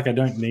kind of feel like I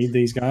don't need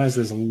these guys.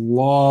 There's a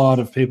lot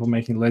of people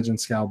making legend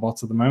scale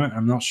bots at the moment.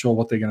 I'm not sure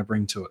what they're going to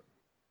bring to it.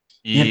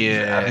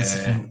 Yeah,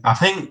 I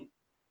think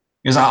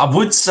because I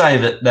would say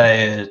that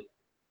they're,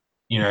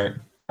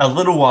 a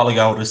little while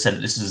ago I would have said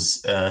that this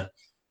is a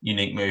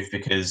unique move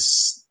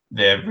because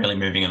they're really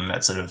moving in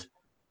that sort of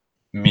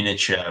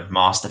miniature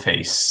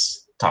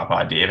masterpiece type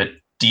idea, but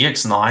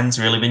DX9's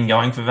really been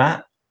going for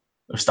that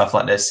with stuff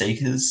like their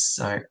Seekers.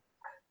 So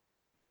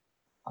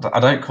I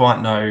don't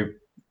quite know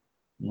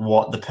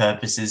what the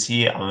purpose is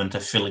here other than to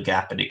fill a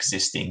gap in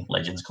existing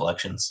Legends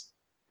collections.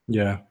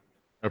 Yeah.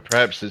 Or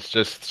perhaps it's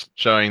just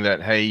showing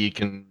that, hey, you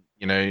can,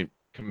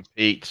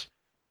 compete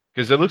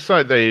Because it looks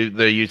like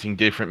they're using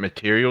different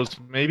materials,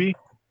 maybe,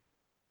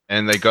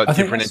 and they got I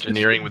think different that's just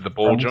engineering with the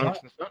ball prototype. joints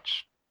and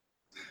such.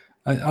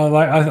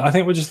 I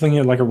think we're just looking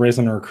at like a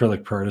resin or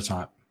acrylic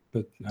prototype,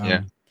 but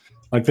Yeah.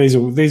 like these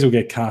will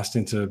get cast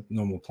into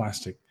normal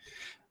plastic.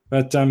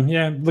 But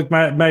yeah, look,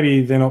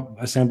 maybe they're not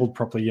assembled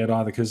properly yet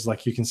either, because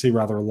like you can see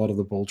rather a lot of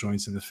the ball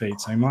joints in the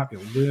feet, so he might be a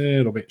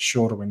little bit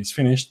shorter when he's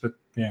finished. But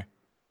yeah,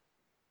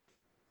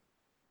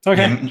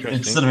 okay. Yeah,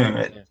 it's sort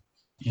of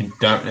you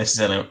don't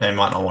necessarily. They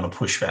might not want to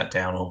push that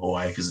down all the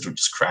way because it'll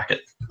just crack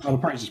it. I'll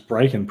probably just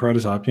break in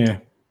prototype. Yeah.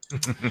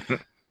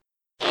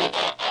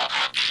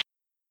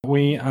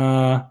 We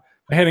are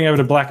heading over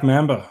to Black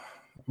Mamba,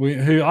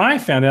 who I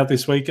found out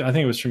this week. I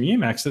think it was from you,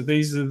 Max, that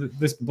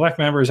this Black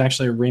Mamba is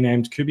actually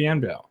renamed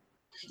Kubianbao.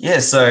 Yeah,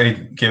 so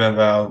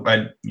Kubianbao,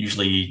 I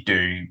usually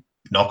do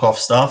knockoff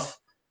stuff,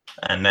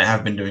 and they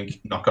have been doing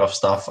knockoff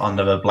stuff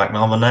under the Black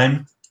Mamba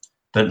name,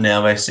 but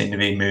now they seem to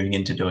be moving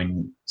into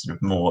doing sort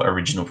of more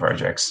original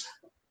projects.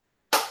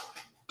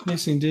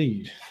 Yes,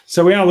 indeed.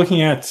 So we are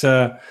looking at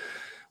their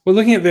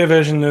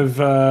version of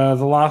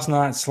the Last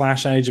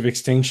Night / Age of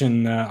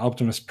Extinction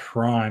Optimus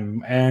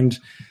Prime, and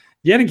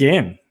yet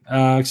again,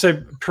 so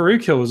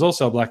Perukill was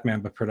also a Black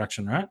Mamba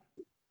production, right?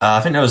 I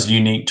think that was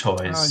Unique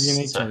Toys. Oh,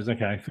 Unique Toys.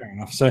 Okay, fair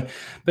enough. So,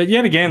 but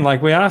yet again,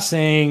 like we are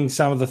seeing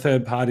some of the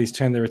third parties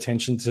turn their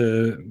attention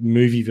to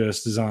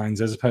Movieverse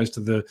designs as opposed to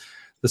the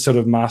sort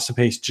of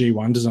masterpiece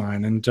G1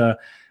 design, and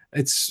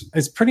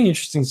it's pretty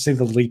interesting to see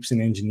the leaps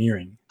in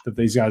engineering that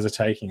these guys are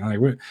taking.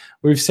 Like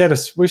we've said a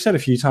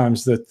few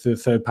times that the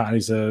third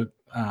parties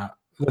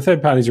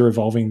are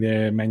evolving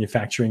their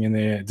manufacturing and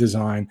their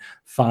design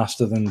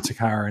faster than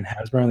Takara and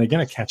Hasbro, and they're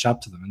going to catch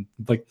up to them. And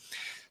like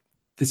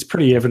it's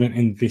pretty evident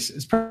in this.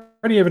 It's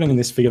pretty evident in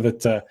this figure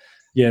that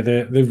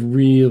they're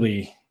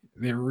really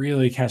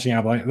catching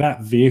up. Like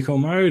that vehicle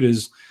mode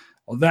is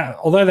that,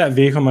 although that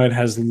vehicle mode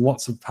has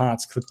lots of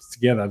parts clipped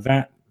together,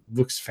 that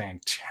looks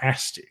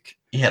fantastic.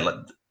 Yeah, like,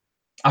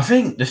 I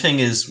think the thing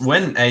is,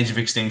 when Age of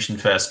Extinction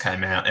first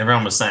came out,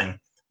 everyone was saying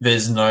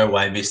there's no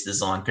way this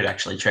design could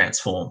actually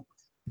transform.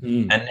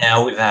 And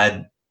now we've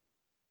had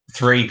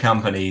 3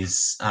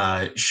 companies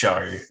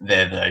show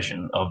their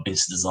version of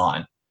this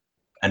design,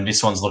 and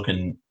this one's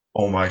looking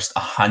almost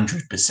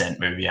 100%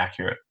 movie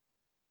accurate.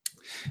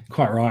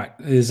 Quite right.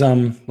 Is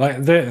I'll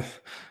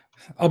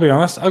be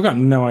honest, I've got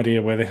no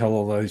idea where the hell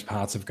all those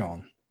parts have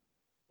gone.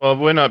 Well,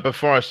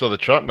 before I saw the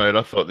truck mode,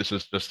 I thought this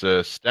was just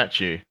a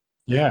statue.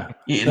 Yeah,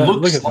 it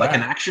looks like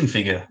an action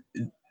figure.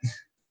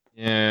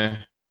 Yeah.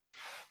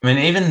 I mean,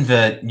 even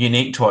the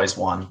Unique Toys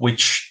one,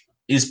 which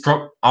is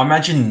I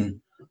imagine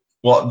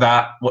what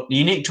the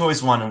Unique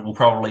Toys one will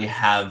probably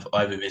have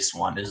over this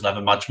one is have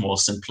a much more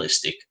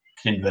simplistic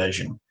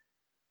conversion,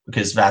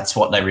 because that's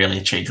what they really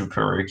achieved with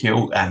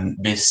Perukill, and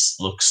this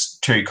looks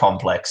too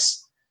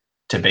complex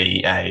to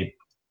be a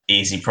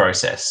easy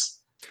process.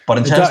 But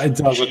in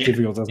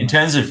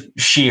terms of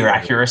sheer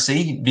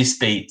accuracy, this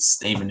beats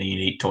even the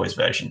Unique Toys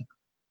version.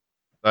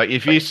 Like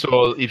if you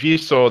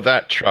saw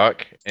that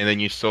truck and then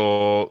you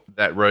saw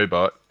that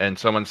robot and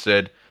someone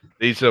said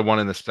these are one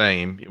and the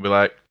same, you'd be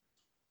like,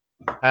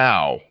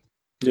 how?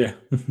 Yeah.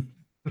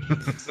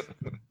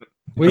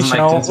 we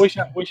shall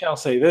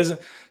see.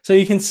 So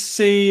you can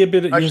see a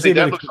bit of, actually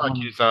that looks like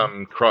his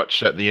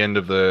crotch at the end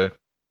of the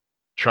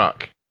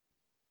truck.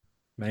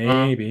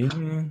 Maybe.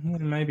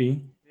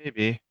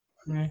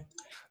 Yeah.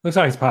 Looks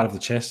like it's part of the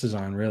chest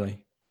design, really.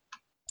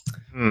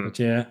 But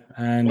yeah,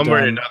 and one way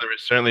or another, it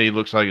certainly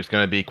looks like it's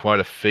going to be quite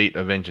a feat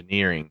of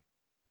engineering.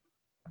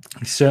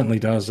 He certainly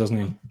does, doesn't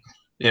he?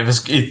 Yeah,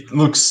 it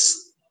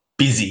looks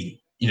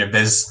busy. You know,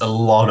 there's a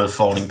lot of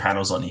folding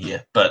panels on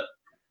here, but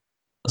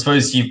I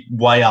suppose you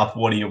weigh up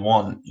what do you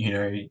want. You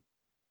know,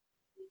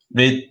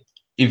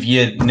 if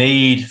you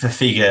need the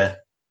figure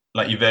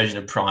like your version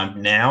of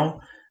Prime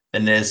now,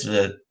 then there's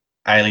the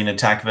Alien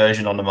Attack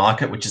version on the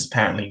market, which is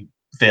apparently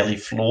fairly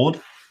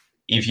flawed.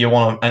 If you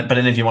want to, but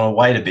then if you want to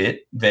wait a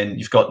bit, then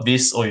you've got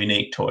this or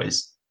Unique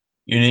Toys.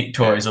 Unique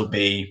Toys will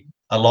be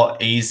a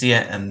lot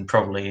easier and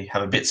probably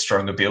have a bit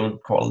stronger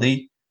build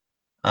quality.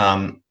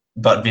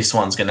 But this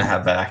one's going to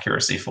have that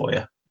accuracy for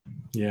you.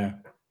 Yeah.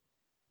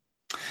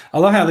 I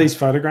love how these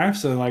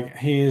photographs are like,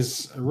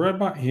 here's a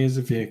robot, here's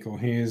a vehicle,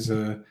 here's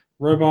a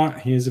robot,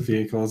 here's a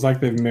vehicle. It's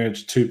like they've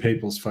merged 2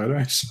 people's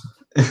photos.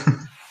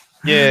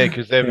 Yeah,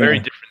 because they're very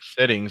different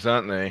settings,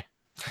 aren't they?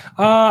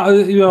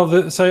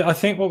 So I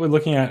think what we're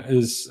looking at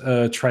is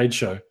a trade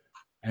show,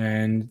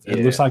 and it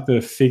looks like the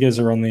figures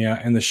are on the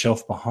in the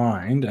shelf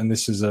behind, and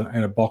this is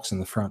in a box in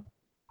the front.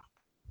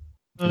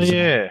 Oh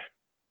yeah,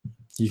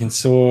 you can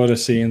sort of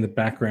see in the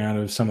background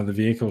of some of the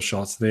vehicle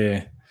shots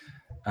there.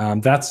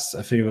 That's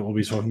a figure that we'll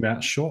be talking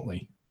about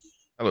shortly.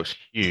 That looks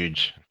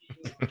huge.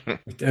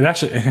 It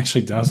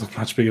actually does look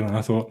much bigger than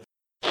I thought.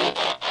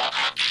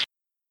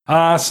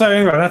 So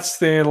anyway, that's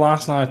their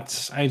Last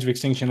Night Age of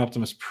Extinction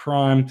Optimus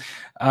Prime.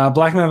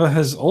 Black Mamba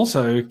has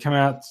also come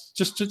out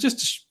just to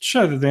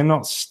show that they're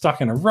not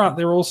stuck in a rut.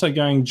 They're also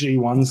going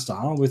G1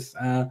 style with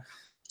a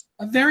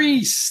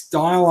very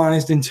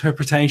stylized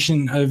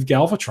interpretation of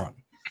Galvatron.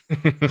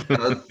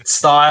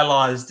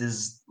 Stylized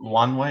is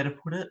one way to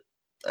put it.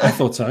 I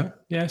thought so.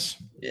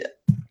 Yes.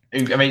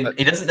 I mean,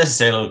 he doesn't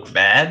necessarily look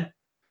bad,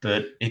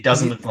 but it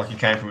doesn't look like he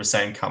came from the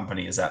same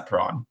company as that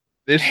Prime.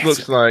 This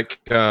looks like,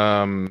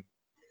 in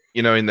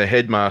the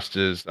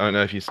Headmasters. I don't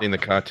know if you've seen the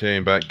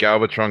cartoon, but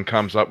Galvatron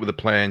comes up with a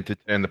plan to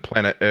turn the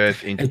planet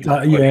Earth into.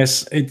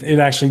 Yes, it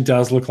actually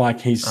does look like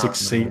he's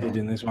succeeded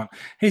in this one.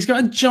 He's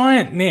got a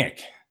giant neck.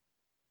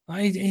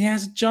 He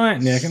has a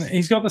giant neck, and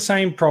he's got the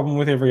same problem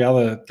with every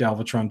other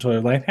Galvatron toy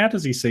lathe. How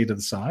does he see to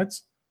the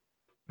sides?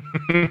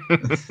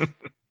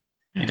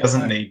 He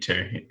doesn't need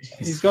to.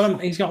 He's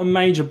got a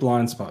major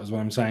blind spot, is what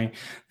I'm saying.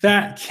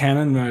 That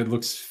cannon mode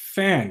looks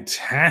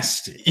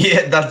fantastic.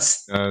 Yeah,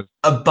 that's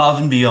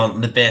above and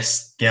beyond the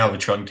best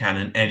Galvatron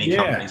cannon any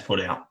company's put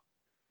out.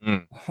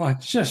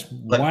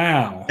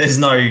 Wow. There's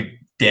no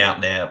doubt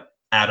there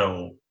at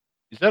all.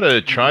 Is that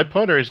a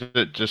tripod, or is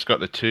it just got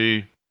the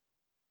two?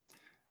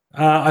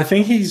 I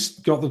think he's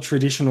got the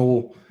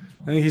traditional.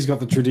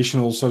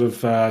 Sort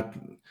of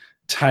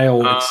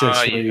tail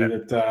accessory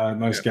that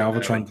most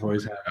Galvatron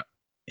toys have.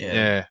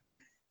 Yeah.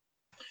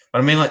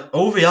 But I mean, like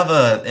all the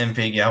other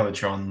MP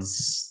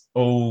Galvatrons,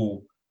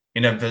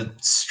 the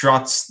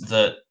struts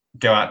that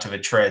go out to the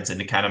treads in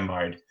the cannon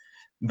mode,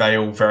 they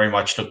all very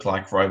much look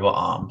like robot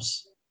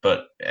arms,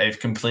 but they've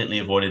completely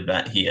avoided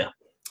that here.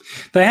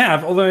 They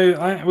have,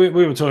 although we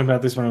were talking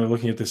about this when we were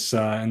looking at this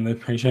in the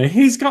pre-show.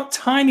 He's got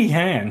tiny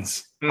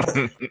hands.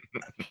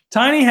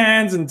 Tiny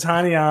hands and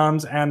tiny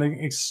arms and an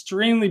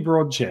extremely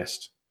broad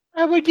chest.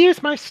 I would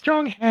use my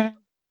strong hand.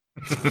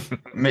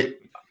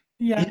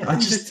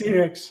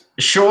 T-Rex.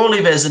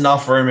 Surely there's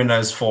enough room in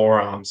those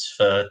forearms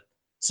for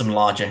some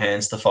larger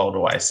hands to fold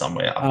away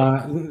somewhere.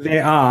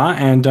 There are,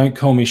 and don't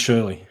call me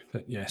Shirley,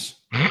 but yes.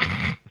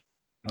 I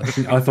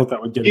thought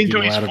that would get into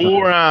his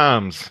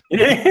forearms.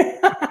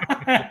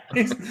 Yeah.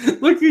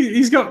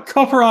 He's got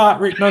copper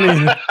art written on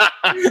him.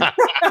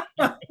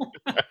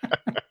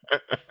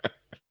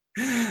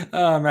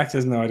 Max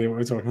has no idea what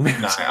we're talking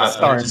about.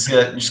 No, I'm just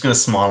going to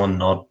smile and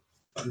nod.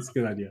 That's a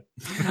good idea.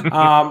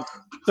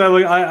 So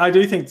look, I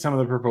do think some of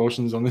the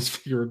proportions on this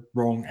figure are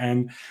wrong,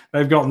 and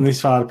they've gotten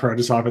this far to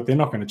prototype it. They're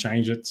not going to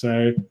change it.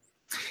 So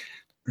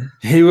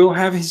he will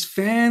have his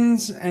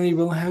fans and he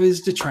will have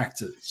his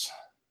detractors.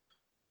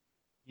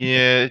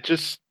 Yeah,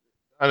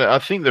 I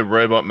think the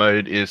robot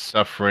mode is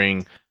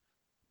suffering.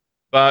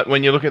 But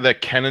when you look at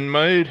that cannon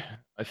mode,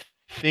 I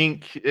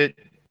think it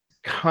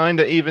kind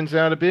of evens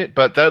out a bit.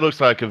 But that looks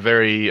like a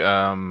very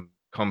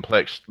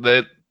complex.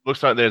 That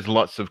looks like there's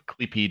lots of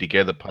clippy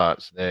together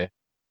parts there.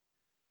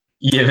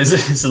 Yeah,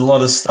 there's a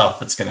lot of stuff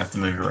that's going to have to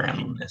move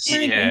around on this.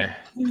 Yeah,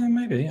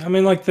 maybe. I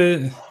mean, like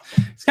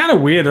it's kind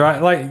of weird,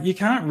 right? Like you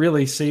can't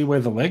really see where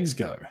the legs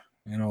go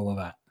and all of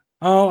that.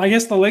 Oh, I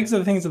guess the legs are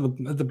the things at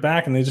the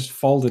back, and they just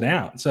folded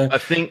out. So I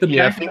think the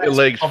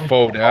legs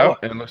fold out,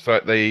 and it looks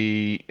like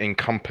they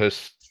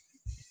encompass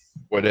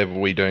whatever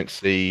we don't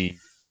see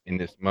in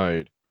this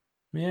mode.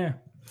 Yeah,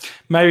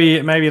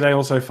 maybe they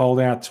also fold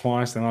out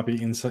twice. There might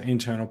be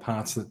internal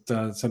parts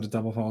that sort of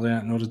double fold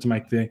out in order to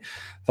make the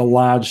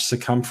large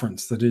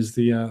circumference that is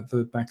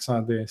the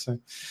backside there. So,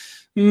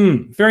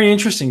 very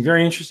interesting.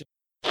 Very interesting.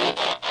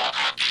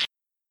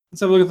 Let's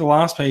have a look at the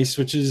last piece,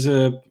 which is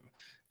a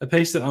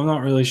piece that I'm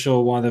not really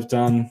sure why they've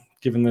done,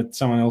 given that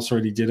someone else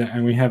already did it,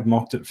 and we have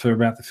mocked it for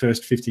about the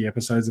first 50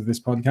 episodes of this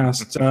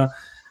podcast.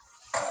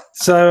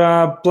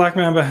 So Black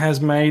Mamba has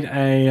made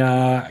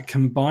a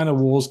Combiner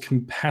Wars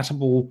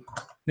compatible.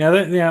 Now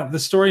the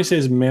story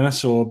says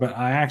Menasor, but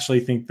I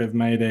actually think they've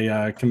made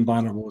a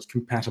Combiner Wars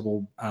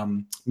compatible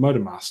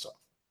Motormaster.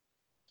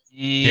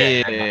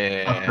 Yeah,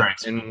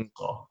 and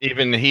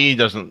even he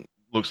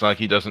looks like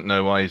he doesn't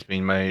know why he's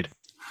been made.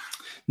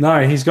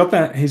 No, he's got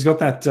that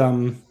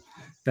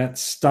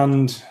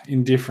stunned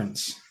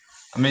indifference.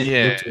 I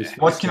mean,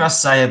 what can I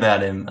say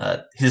about him?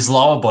 His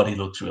lower body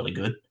looks really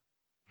good.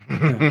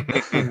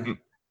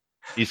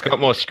 He's got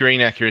more screen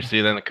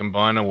accuracy than a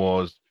Combiner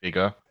Wars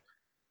figure.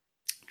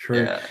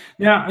 True.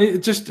 Yeah,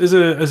 just as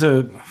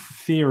a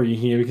theory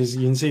here, because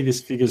you can see this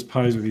figure's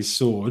pose with his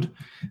sword.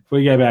 If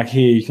we go back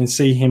here, you can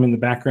see him in the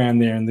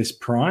background there in this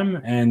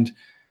Prime, and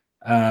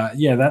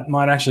that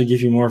might actually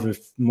give you more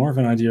of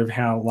an idea of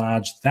how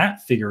large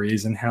that figure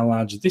is and how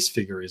large this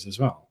figure is as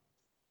well.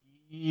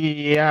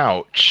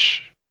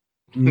 Ouch.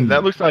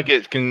 That looks like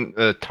it's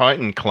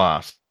Titan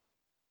class.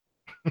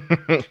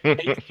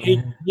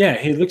 he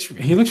looks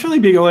really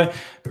big. Although,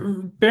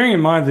 bearing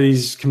in mind that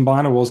he's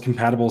Combiner Wars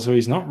compatible, so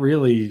he's not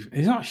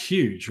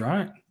huge,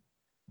 right?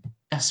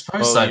 I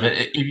suppose so. But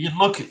if you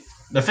look,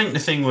 I think the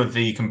thing with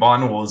the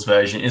Combiner Wars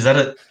version is that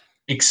it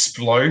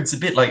explodes a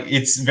bit. Like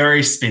it's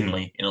very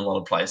spindly in a lot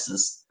of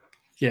places.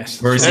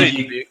 Yes. Whereas if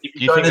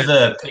you go to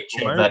the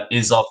picture that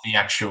is of the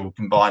actual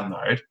combined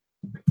mode,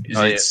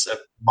 it's a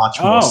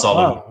much more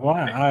solid.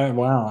 Oh,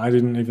 wow! I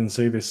didn't even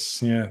see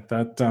this. Yeah,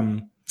 that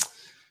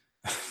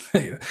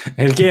it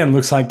again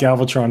looks like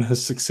Galvatron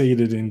has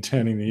succeeded in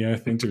turning the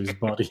Earth into his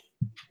body.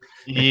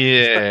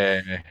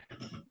 Yeah.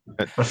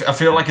 I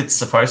feel like it's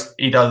supposed.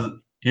 He does.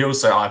 He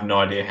also, I have no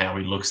idea how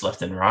he looks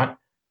left and right.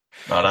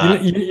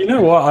 But You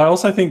know what? I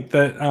also think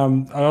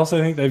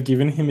they've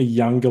given him a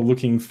younger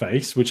looking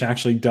face, which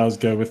actually does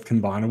go with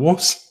Combiner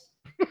Wars.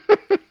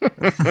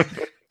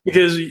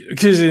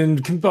 because in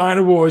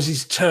Combiner Wars,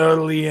 he's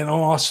totally an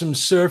awesome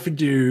surfer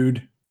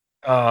dude.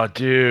 Oh,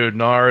 dude,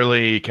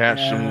 gnarly. Catch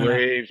some Yeah.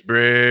 waves,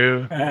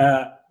 bro.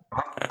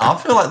 I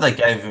feel like they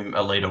gave him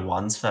a Leader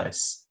One's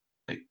face.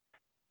 Like,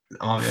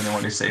 am I the only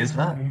one who sees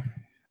that?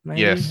 Maybe,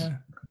 Yes.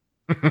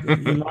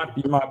 you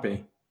might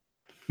be.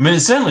 I mean, it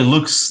certainly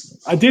looks.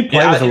 I did play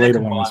Yeah, with a in a Leader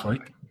One this combined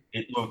week.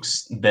 It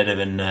looks better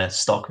than the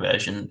stock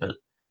version, but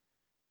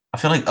I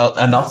feel like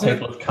enough Does it?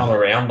 people have come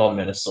around on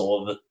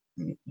Menasor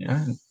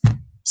that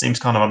seems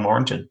kind of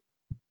unwarranted.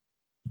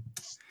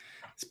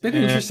 It's a bit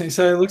interesting.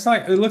 So it looks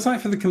like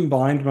for the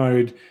combined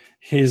mode,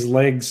 his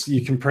legs,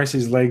 you can press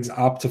his legs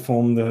up to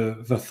form the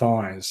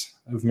thighs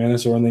of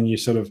Menasor, and then you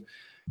sort of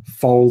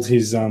fold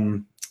his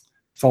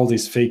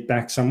feet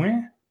back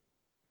somewhere.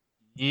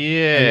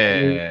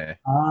 Yeah.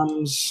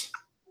 Arms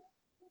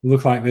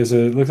look like there's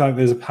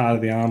a part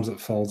of the arms that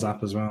folds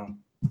up as well.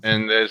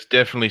 And there's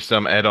definitely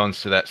some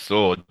add-ons to that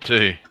sword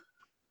too.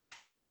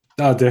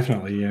 Oh,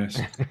 definitely, yes.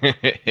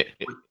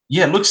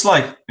 Yeah, it looks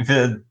like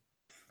the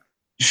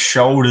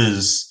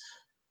shoulders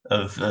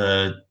of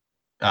the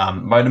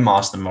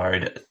Motormaster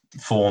mode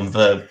form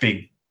the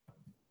big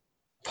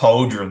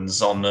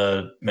pauldrons on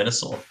the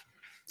Menasor.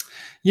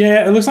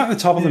 Yeah, it looks like the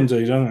top of them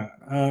do, doesn't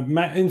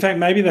it? In fact,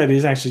 maybe that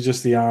is actually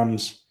just the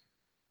arms.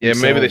 Yeah,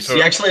 maybe they themselves. sort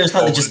See, of actually, it was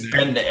like they just folded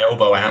it. bent the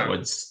elbow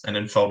outwards and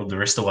then folded the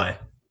wrist away.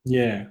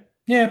 Yeah,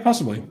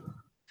 possibly.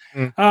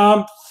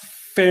 Mm.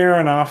 Fair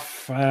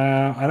enough.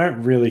 I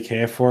don't really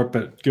care for it,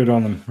 but good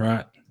on them,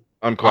 right?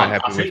 I'm quite I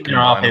happy with think there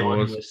are Combiner people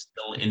Wars. who are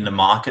still in the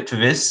market for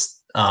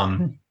this.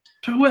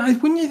 But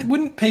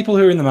wouldn't people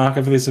who are in the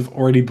market for this have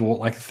already bought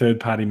like a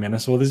third-party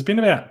Menasor? There's been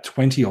about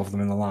 20 of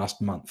them in the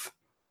last month.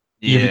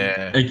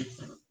 Yeah.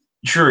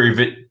 True,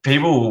 but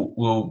people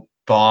will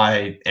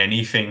buy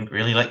anything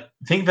really. Like,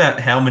 think about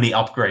how many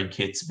upgrade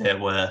kits there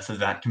were for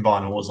that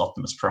Combiner Wars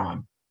Optimus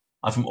Prime,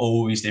 from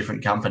all these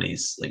different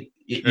companies. Like,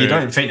 you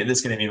don't think that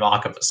there's going to be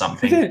market for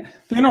something.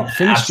 They're not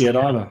finished yet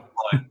either.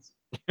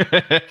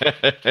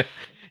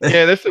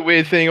 Yeah, that's the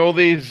weird thing. All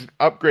these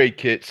upgrade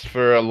kits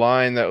for a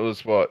line that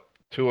was what,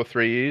 2 or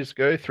 3 years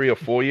ago, 3 or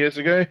 4 years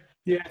ago.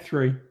 Yeah,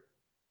 3.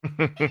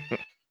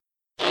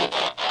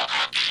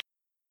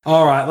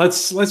 All right,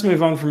 let's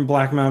move on from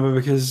Black Mamba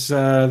because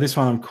this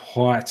one I'm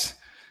quite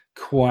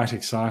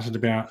excited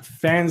about.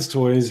 Fans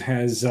Toys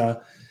has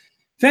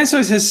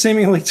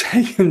seemingly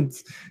taken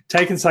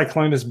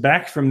Cyclonus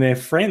back from their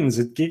friends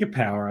at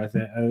Gigapower,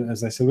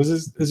 as they said. It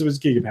was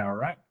Gigapower,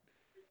 right?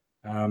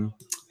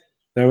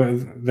 They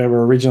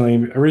were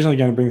originally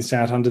going to bring this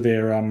out under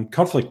their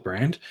Conflict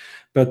brand,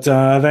 but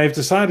they've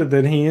decided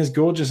that he is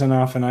gorgeous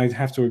enough, and I'd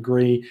have to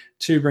agree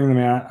to bring them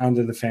out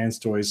under the Fans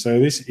Toys. So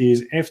this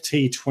is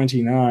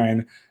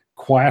FT29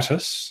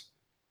 Quietus.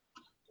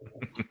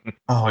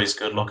 Oh, he's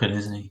good looking,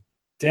 isn't he?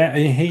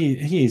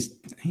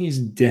 He's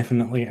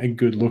definitely a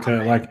good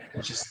looker. Like,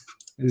 Just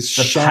there's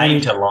the shiny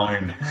paint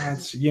alone.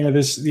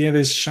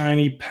 there's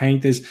shiny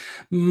paint. There's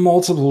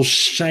multiple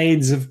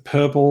shades of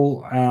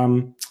purple.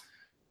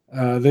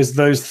 There's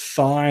those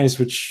thighs,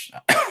 which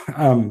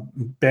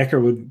Becca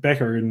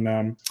in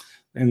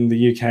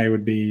the UK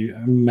would be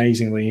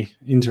amazingly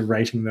into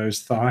rating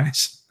those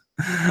thighs.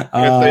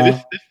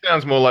 This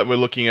sounds more like we're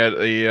looking at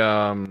a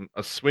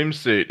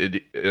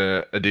swimsuit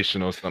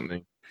edition or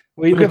something.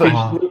 We Look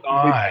at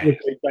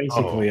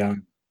basically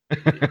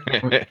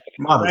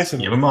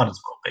We might as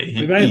well be.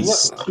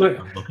 He's look,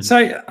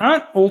 so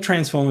aren't all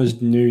Transformers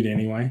nude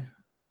anyway?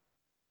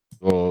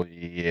 Well,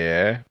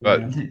 yeah,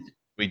 but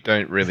we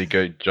don't really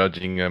go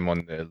judging them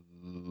on their.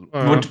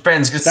 Well, it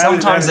depends, because That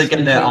sometimes is they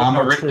get their completely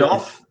armor ripped true.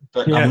 off,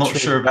 but Yeah, I'm not true.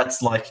 sure if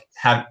that's like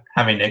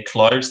having their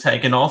clothes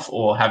taken off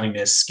or having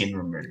their skin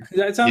removed.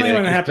 It's only Yeah,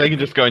 when it 'cause happens. they can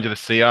just go into the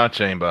CR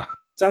chamber.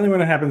 It's only when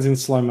it happens in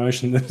slow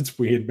motion that it's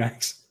weird,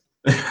 Max.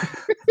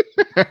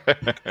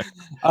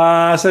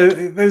 So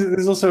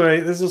there's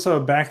also a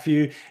back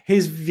view.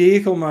 His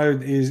vehicle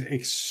mode is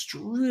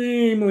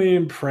extremely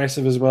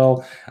impressive as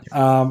well,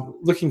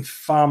 looking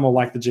far more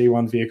like the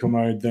G1 vehicle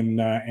mode than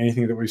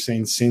anything that we've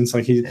seen since.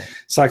 Like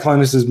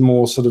Cyclonus is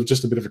more sort of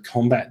just a bit of a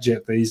combat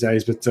jet these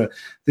days, but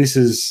this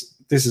is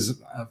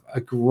a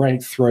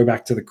great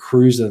throwback to the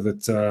cruiser that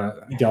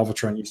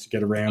Galvatron used to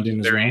get around in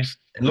as well.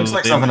 It looks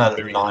like something out of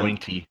very 90.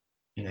 pointy.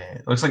 Yeah,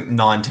 it looks like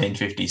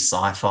 1950s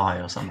sci-fi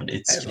or something.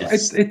 It's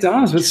just, It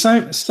does, but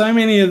so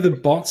many of the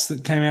bots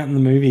that came out in the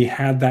movie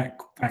had that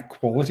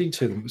quality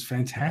to them. It was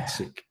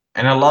fantastic.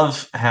 and I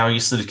love how you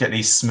sort of get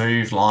these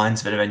smooth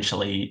lines, but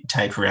eventually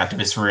taper out to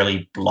this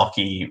really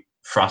blocky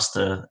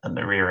thruster at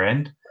the rear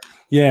end.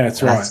 Yeah,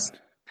 that's right. That's-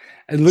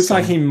 It looks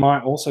like so- he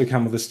might also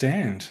come with a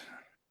stand.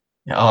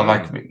 Yeah, I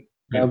like.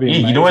 That would be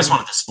You'd always amazing.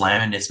 want to display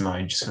him in this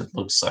mode, just 'cause it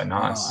looks so Oh, I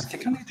nice.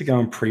 think I need to go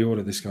and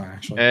pre-order this guy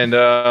actually. And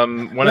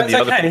one of That's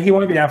the okay. He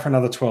won't be out for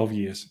another 12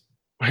 years.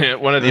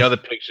 one of the other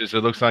pictures,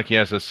 it looks like he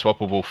has a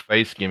swappable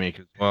face gimmick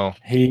as well.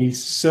 He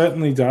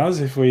certainly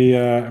does. If we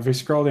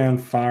scroll down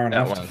far That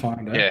enough one, to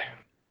find it. yeah.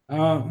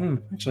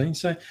 Actually,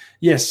 so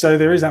yes, so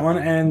there is that one,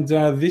 and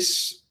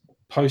this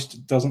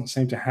post doesn't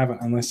seem to have it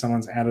unless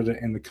someone's added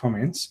it in the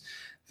comments.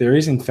 There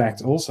is, in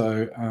fact,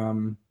 also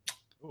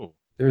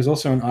there is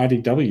also an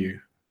IDW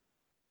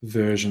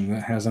version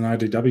that has an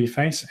IDW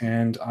face,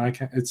 and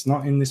it's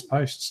not in this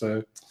post,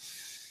 so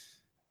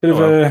bit of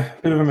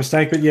a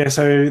mistake. But yeah,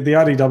 so the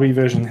IDW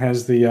version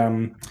has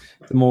the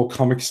more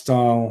comic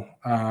style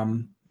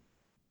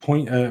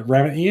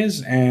rabbit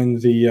ears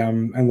and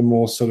the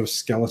more sort of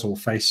skeletal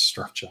face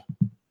structure,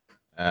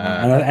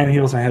 and he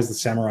also has the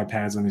samurai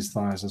pads on his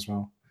thighs as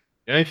well.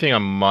 The only thing I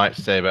might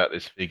say about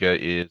this figure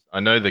is I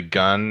know the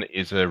gun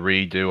is a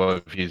redo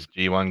of his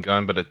G1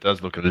 gun, but it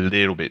does look a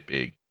little bit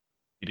big.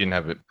 He didn't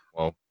have it,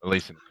 well, at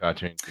least in the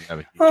cartoon, he didn't have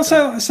a huge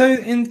gun. So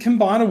in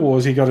Combiner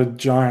Wars, he got a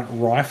giant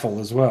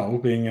rifle as well,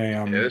 being a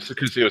yeah, that's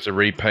because it was a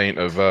repaint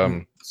of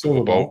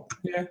Silverbolt.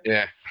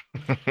 Yeah.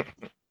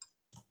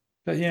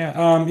 But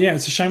yeah,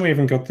 it's a shame we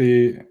haven't got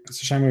the.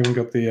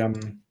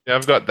 Yeah,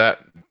 I've got that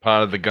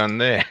part of the gun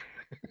there.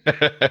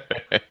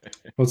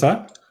 What's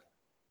that?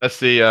 That's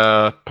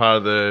the part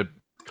of the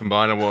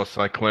Combiner War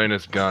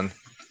Cyclonus gun.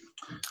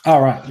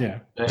 Oh, right, yeah.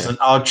 Listen,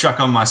 I'll chuck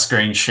on my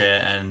screen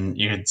share, and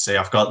you can see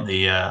I've got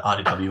the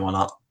RDW one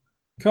up.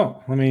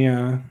 Cool. Let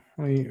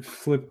me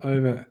flip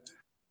over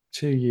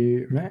to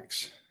you,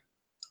 Max.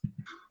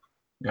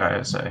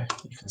 Yeah, so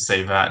you can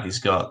see that he's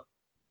got.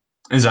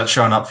 Is that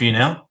showing up for you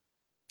now?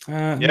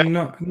 Yeah.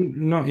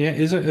 Not yet.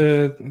 Is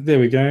it? There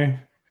we go.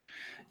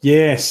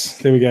 Yes,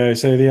 there we go.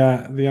 So the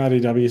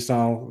RDW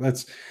style.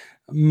 That's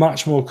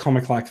much more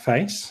comic-like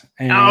face.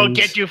 And I'll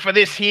get you for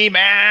this, He-Man.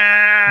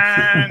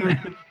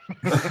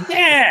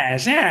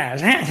 yes.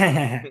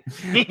 And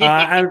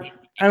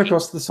of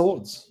course the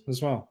swords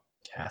as well.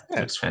 Yeah,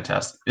 it looks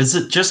fantastic. Is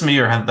it just me,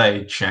 or have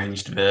they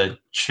changed the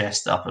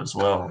chest up as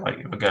well? Like,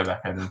 if we go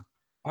back and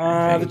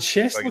the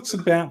chest looks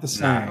about the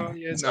same.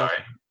 no, sorry,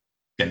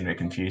 getting a bit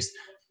confused.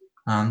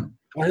 I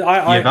was-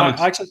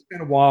 actually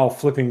spent a while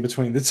flipping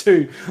between the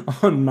two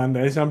on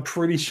Monday, so I'm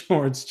pretty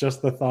sure it's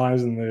just the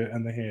thighs and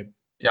the head.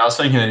 Yeah, I was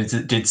thinking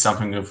it did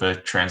something with a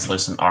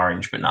translucent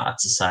orange, but no,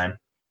 it's the same.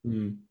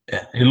 Mm.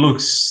 Yeah, it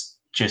looks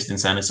just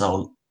insane.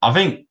 So I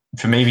think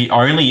for me, the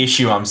only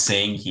issue I'm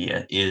seeing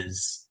here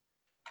is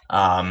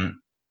that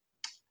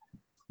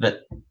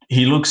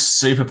he looks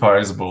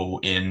superposable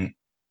in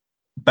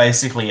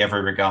basically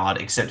every regard,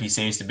 except he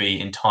seems to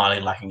be entirely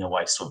lacking a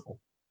waist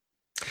swivel.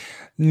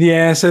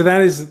 Yeah, so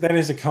that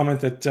is a comment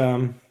that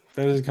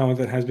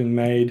has been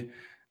made.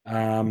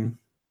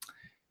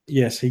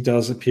 Yes, he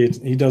does appear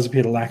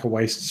to lack a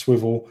waist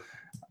swivel.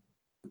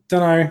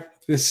 Don't know.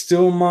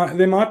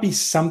 There might be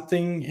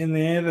something in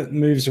there that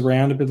moves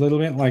around a little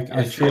bit. Like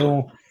I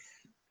feel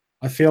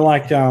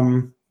like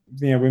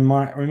we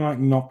might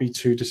not be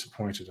too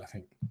disappointed. I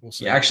think we'll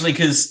see. Yeah, actually,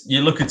 because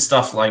you look at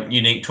stuff like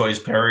Unique Toys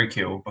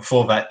Perikill.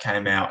 Before that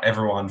came out,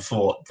 everyone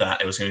thought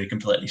that it was going to be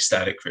completely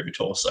static through the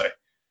torso,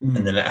 and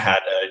then it had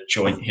a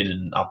joint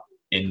hidden up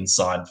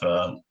inside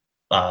the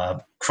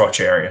crotch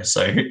area.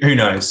 So who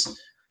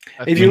knows?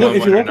 If you look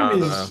at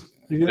his,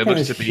 it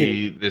looks to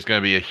be there's going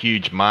to be a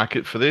huge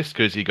market for this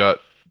because you got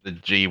the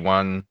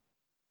G1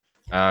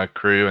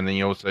 crew, and then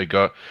you also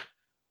got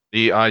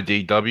the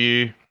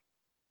IDW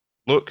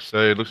look. So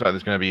it looks like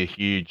there's going to be a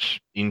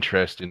huge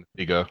interest in the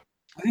figure.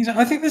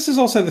 I think this is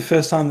also the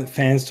first time that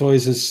Fans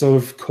Toys has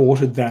sort of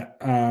courted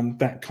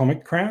that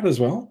comic crowd as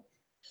well.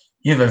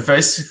 Yeah, but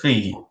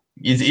basically,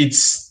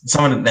 it's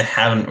someone that they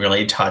haven't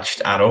really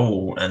touched at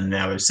all, and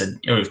now we've said,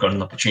 we've got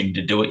an opportunity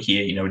to do it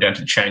here. We don't have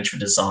to change the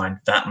design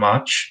that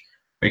much.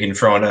 We can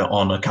throw it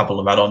on a couple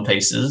of add-on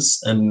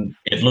pieces, and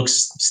it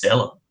looks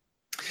stellar.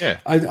 Yeah,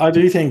 I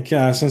do think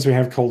since we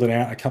have called it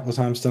out a couple of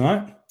times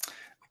tonight,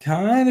 I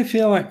kind of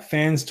feel like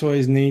Fans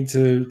Toys need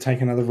to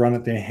take another run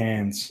at their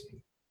hands.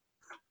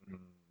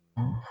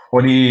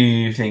 What are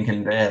you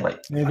thinking there? Like,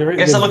 I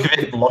guess I look a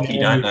bit blocky,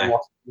 don't they?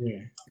 Yeah.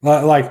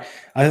 Like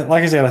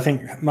I said, I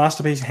think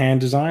Masterpiece hand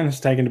design has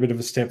taken a bit of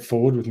a step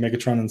forward with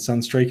Megatron and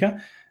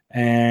Sunstreaker,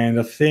 and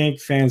I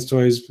think Fans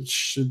Toys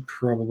should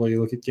probably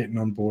look at getting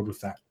on board with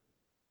that.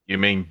 You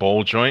mean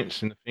ball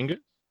joints in the fingers?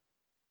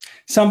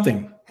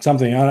 Something. I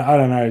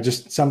don't know,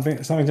 just something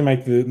to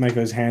make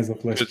those hands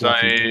look less. Because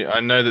I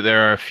know that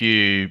there are a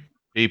few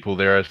people,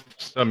 there are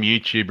some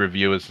YouTube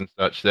reviewers and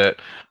such that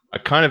are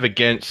kind of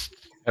against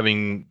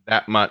having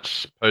that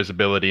much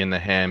posability in the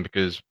hand,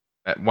 because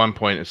at one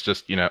point it's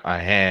just a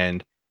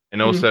hand, and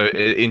also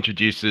it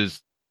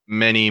introduces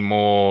many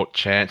more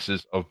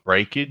chances of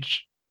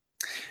breakage.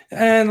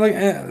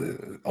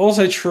 And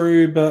also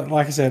true, but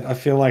like I said, I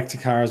feel like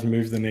Takara's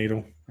moved the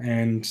needle,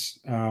 and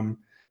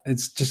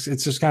it's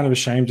just kind of a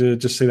shame to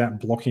just see that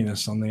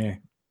blockiness on there,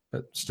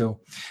 but still.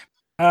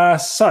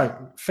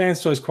 So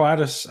Fans Toys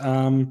Quietus,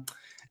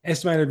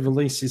 estimated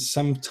release is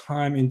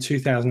sometime in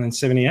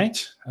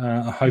 2078.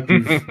 I hope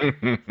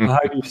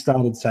you've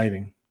started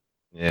saving.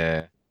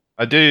 Yeah,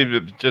 I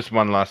do. Just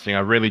one last thing, I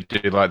really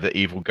do like the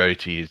evil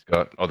goatee he's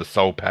got, or the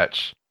soul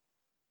patch.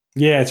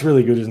 Yeah, it's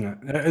really good, isn't it?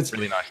 It's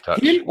really nice touch.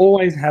 He didn't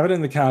always have it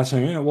in the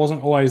cartoon. It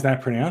wasn't always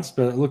that pronounced,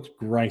 but it looked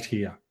great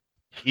here.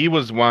 he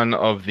was one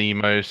of the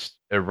most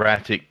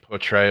erratic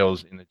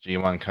portrayals in the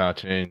G1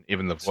 cartoon,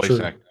 even the voice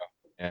true. actor.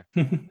 Yeah.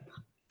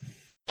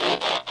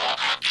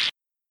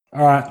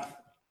 All right.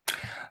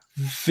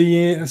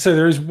 So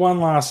there is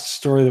one last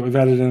story that we've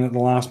added in at the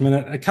last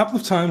minute. A couple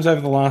of times over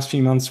the last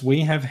few months,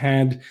 we have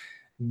had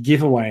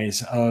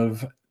giveaways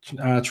of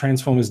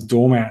Transformers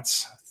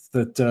doormats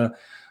that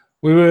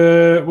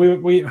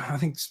I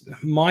think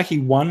Mikey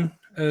won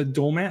a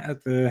doormat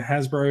at the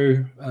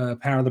Hasbro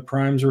Power of the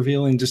Primes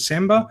reveal in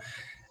December,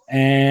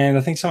 and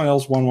I think someone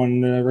else won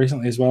one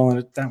recently as well.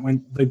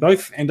 And they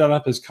both ended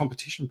up as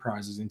competition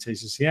prizes in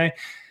TCCA.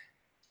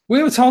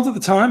 We were told at the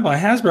time by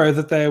Hasbro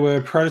that they were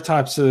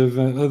prototypes of,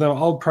 they were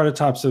old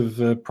prototypes of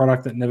a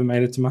product that never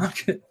made it to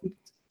market.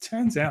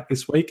 Turns out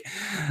this week,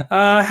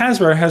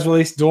 Hasbro has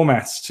released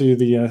doormats to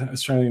the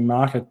Australian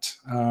market.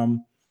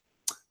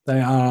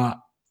 They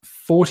are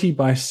 40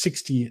 by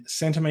 60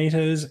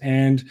 centimeters,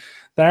 and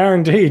they are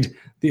indeed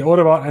the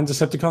Autobot and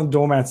Decepticon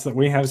doormats that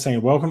we have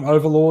seen. Welcome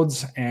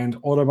Overlords and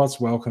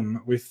Autobots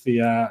welcome with the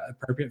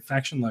appropriate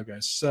faction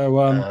logos.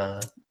 So,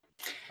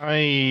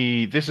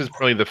 this is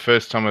probably the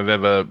first time I've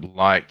ever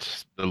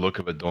liked the look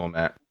of a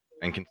doormat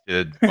and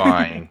considered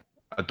buying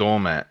a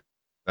doormat.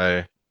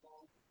 So,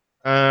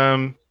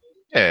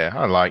 yeah,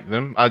 I like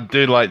them. I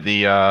do like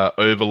the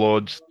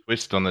Overlords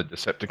twist on the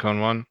Decepticon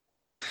one.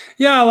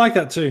 Yeah, I like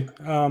that too.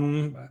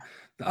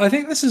 I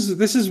think this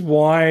is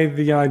why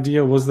the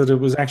idea was that it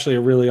was actually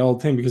a really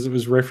old thing, because it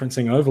was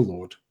referencing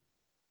Overlord.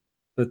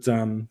 But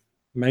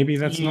maybe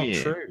that's not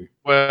true.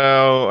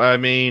 Well, I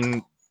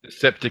mean,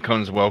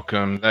 Decepticons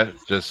welcome. That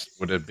just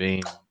would have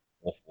been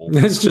awful.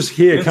 It's just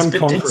here, come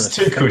conquer It's us.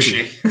 too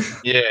cushy.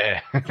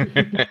 Yeah.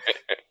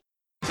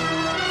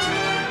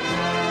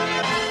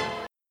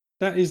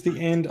 That is the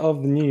end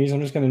of the news.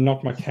 I'm just going to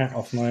knock my cat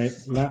off my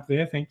lap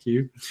there. Thank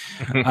you.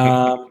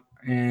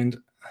 And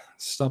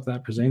stop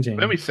that presenting.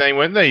 Let me say,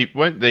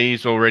 weren't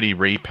these already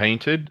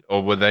repainted,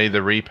 or were they the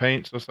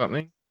repaints or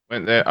something?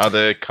 Weren't there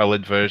other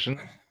coloured versions?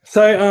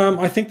 So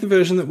I think the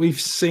version that we've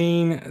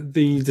seen,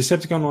 the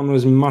Decepticon one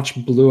was much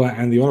bluer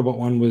and the Autobot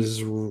one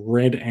was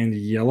red and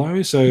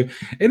yellow. So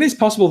it is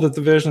possible that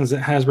the versions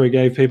that Hasbro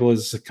gave people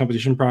as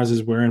competition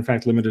prizes were in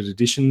fact limited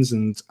editions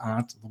and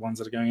aren't the ones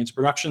that are going into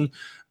production.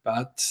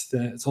 But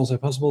it's also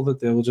possible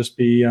that there will just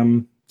be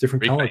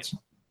different colours.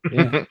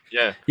 Yeah.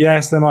 Yeah.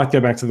 Yes, they might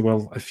go back to the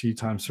well a few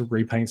times for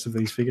repaints of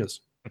these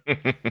figures.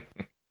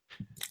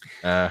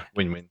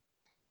 Win-win.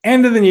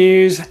 End of the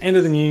news.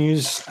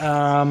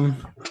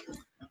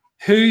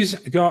 Who's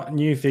got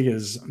new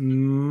figures?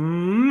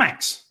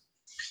 Max.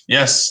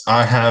 Yes,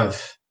 I have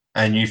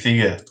a new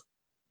figure.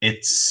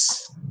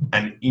 It's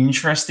an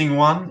interesting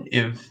one.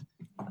 If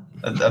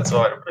that's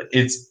what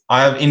it's,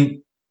 I have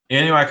in. The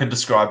only way I could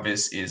describe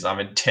this is I'm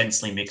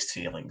intensely mixed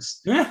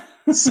feelings. Yeah.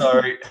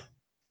 So,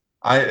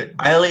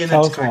 Alien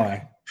Tell us Attack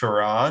why.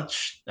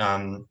 Farage.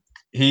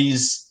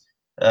 He's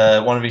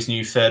one of his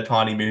new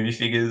third-party movie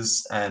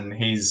figures, and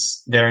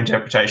he's their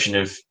interpretation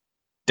of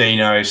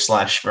Dino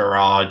 /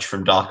 Mirage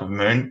from Dark of the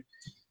Moon,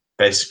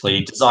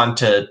 basically designed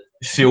to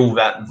fill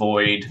that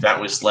void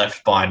that was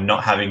left by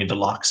not having a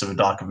deluxe of a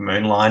Dark of the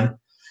Moon line,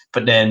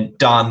 but then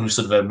done with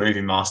sort of a movie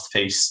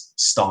masterpiece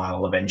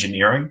style of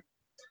engineering.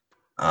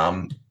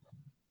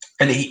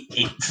 And he,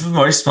 for the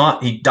most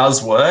part, he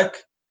does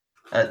work.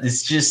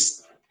 There's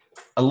just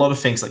a lot of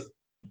things like,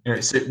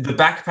 so the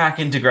backpack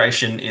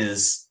integration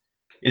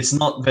it's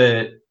not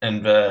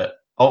the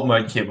alt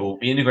mode kibble.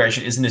 The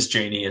integration isn't as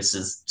genius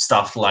as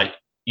stuff like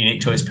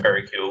Unique Toys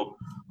Pericule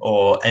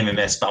or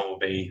MMS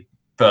Bumblebee,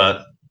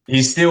 but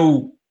he's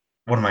still,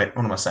 what am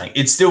I saying?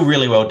 It's still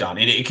really well done.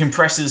 It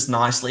compresses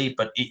nicely,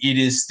 but it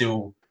is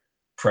still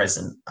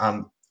present.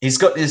 He's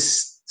got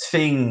this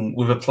thing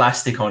with a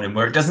plastic on him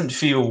where it doesn't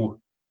feel.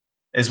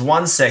 There's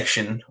one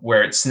section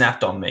where it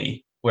snapped on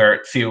me, where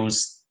it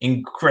feels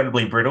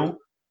incredibly brittle.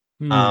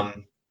 But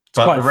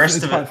the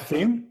rest of it,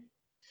 thin.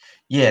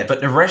 Yeah, but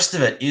the rest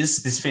of it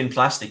is this thin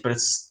plastic, but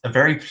it's a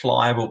very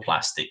pliable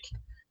plastic.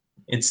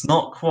 It's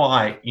not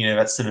quite,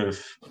 that sort of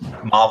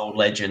Marvel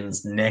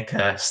Legends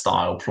NECA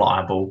style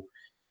pliable.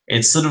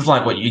 It's sort of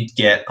like what you'd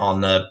get on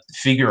the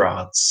Figure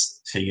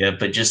Arts figure,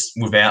 but just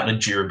without the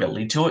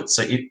durability to it.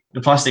 So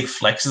the plastic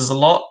flexes a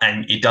lot,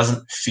 and it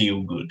doesn't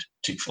feel good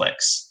to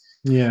flex.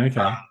 Yeah,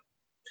 okay.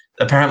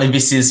 Apparently,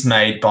 this is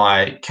made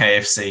by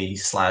KFC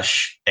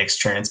 /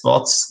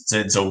 X-Transbots, so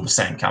it's all the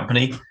same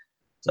company.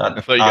 So,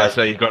 I thought you were going to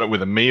say you got it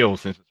with a meal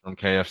since it's from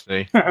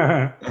KFC.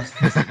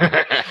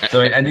 So,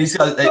 and these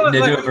guys, they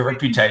do have a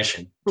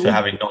reputation for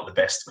having not the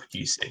best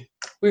QC.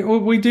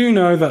 We do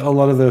know that a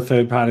lot of the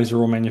third parties are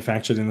all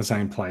manufactured in the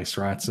same place,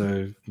 right?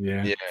 So,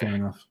 yeah. Fair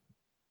enough.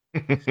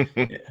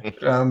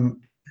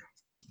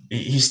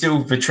 He's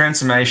still, the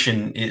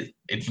transformation,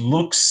 it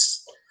looks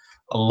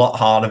a lot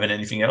harder than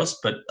anything else,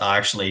 but I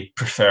actually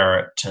prefer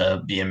it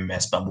to the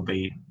MMS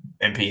Bumblebee,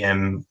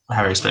 MPM,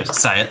 how are you supposed to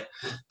say it?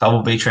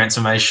 Bumblebee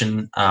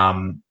transformation.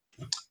 The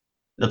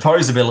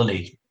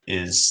posability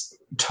is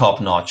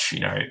top notch,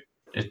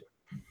 it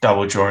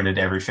double jointed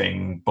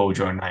everything, ball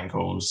joint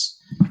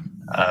ankles.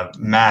 a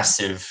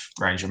massive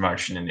range of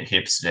motion in the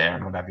hips there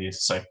and what have you.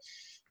 So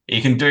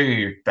he can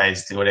do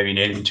basically whatever you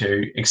need him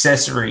to.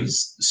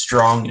 Accessories,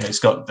 strong. He's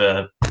got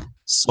the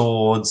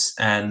swords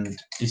and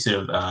these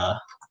sort of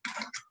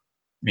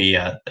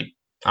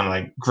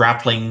like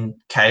grappling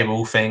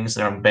cable things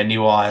that are on bendy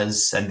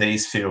wires, and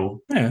these feel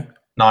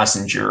nice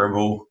and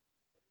durable.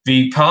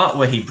 The part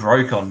where he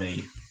broke on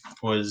me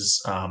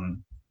was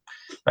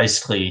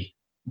basically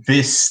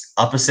this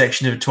upper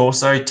section of the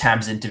torso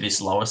tabs into this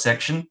lower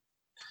section,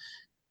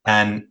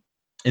 and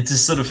it's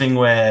this sort of thing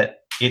where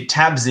it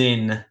tabs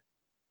in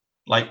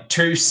like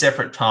two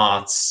separate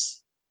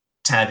parts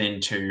tab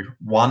into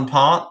one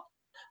part.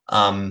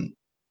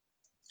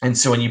 And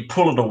so when you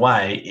pull it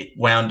away, it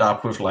wound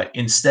up with like,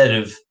 instead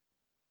of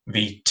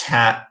the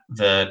tab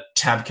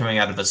coming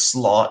out of a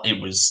slot,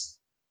 it was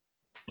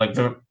like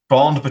the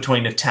bond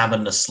between the tab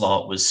and the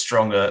slot was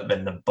stronger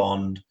than the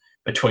bond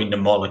between the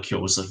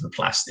molecules of the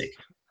plastic.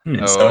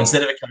 And so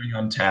instead of it coming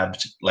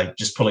untabbed, like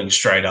just pulling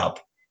straight up,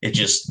 it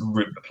just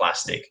ripped the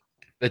plastic.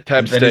 The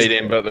tab stayed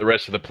in, but the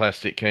rest of the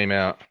plastic came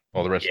out.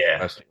 Or the rest of the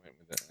plastic went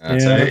with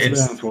it. So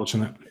it's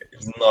unfortunate.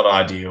 It's not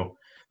ideal.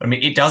 I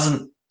mean, it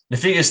doesn't. The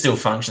figure still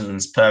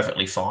functions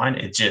perfectly fine.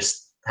 It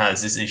just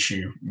has this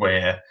issue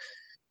where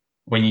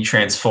when you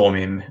transform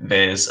him,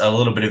 there's a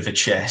little bit of the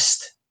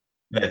chest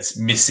that's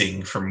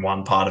missing from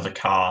one part of a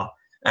car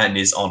and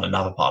is on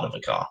another part of a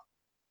car.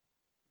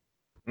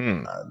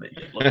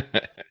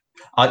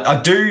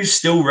 I do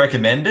still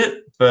recommend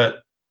it,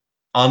 but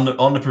on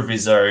the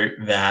proviso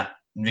that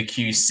the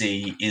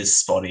QC is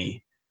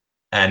spotty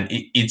and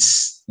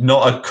it's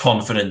not a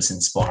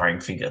confidence-inspiring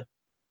figure.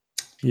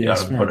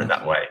 Yes, put it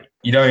that way.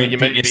 You don't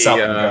pick yourself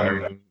and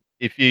go.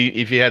 If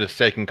you had a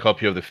second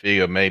copy of the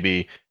figure,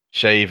 maybe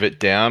shave it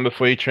down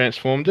before you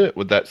transformed it.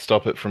 Would that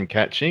stop it from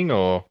catching?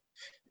 Or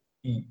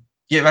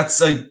yeah, that's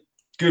a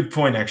good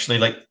point actually.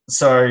 Like,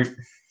 so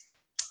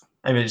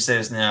maybe it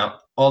says now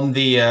on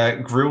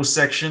the grill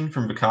section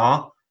from the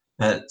car,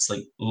 that's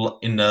like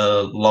in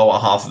the lower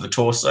half of the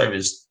torso.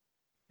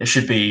 There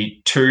should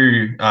be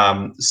two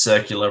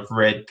circular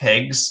red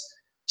pegs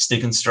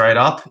sticking straight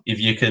up. If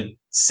you could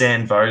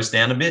sand those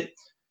down a bit,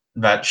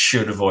 that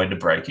should avoid the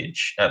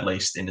breakage, at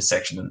least in the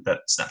section that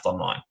snapped on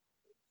mine.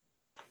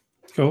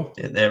 Cool.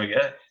 Yeah, there we go.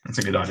 That's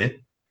a good idea.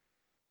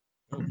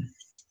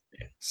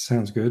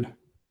 Sounds good.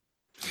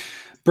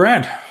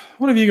 Brad,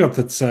 what have you got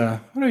that's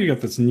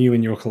new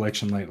in your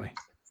collection lately?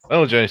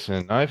 Well,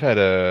 Jason, I've had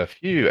a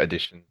few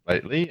additions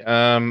lately.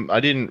 I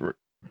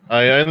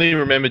only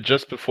remembered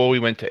just before we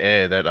went to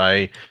air that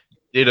I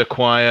did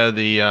acquire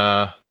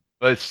the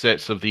both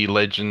sets of the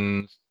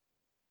Legends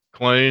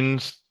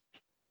clones.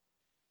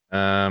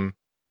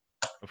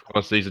 Of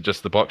course, these are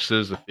just the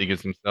boxes. The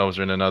figures themselves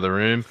are in another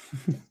room.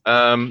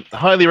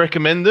 Highly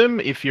recommend them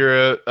if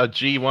you're a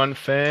G1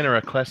 fan or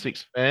a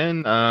Classics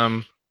fan.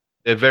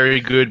 They're very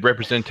good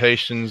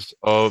representations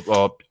of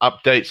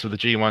updates of the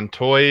G1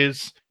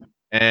 toys,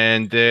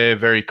 and they're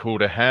very cool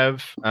to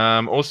have.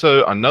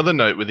 Also, another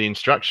note with the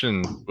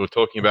instructions, we were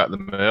talking about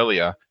them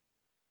earlier.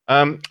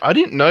 I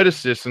didn't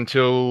notice this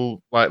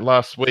until like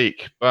last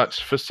week, but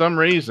for some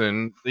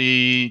reason,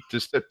 the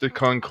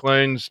Decepticon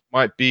clones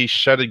might be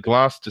shattered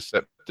glass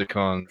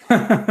Decepticons.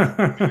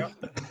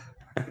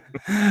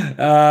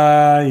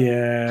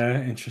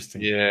 Yeah,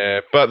 interesting.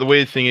 Yeah, but the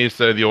weird thing is,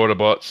 though, the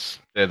Autobots,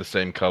 they're the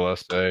same color,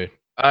 so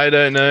I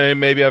don't know.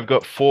 Maybe I've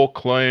got 4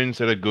 clones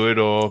that are good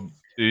or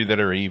 2 that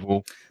are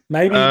evil.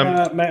 Maybe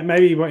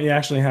maybe what you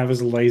actually have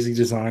is a lazy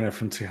designer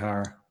from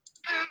Tahara.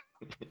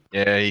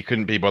 Yeah, he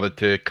couldn't be bothered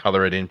to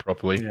color it in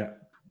properly.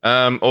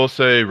 Yeah.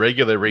 Also,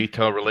 regular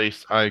retail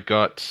release, I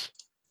got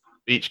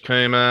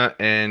Beachcomber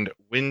and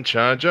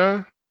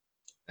Windcharger.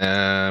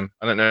 I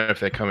don't know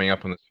if they're coming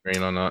up on the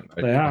screen or not.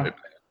 They are.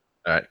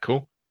 All right,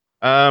 cool.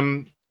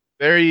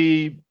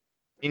 Very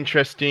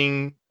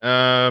interesting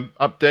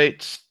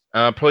updates.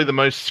 Probably the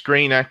most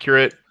screen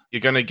accurate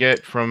you're going to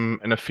get from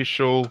an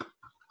official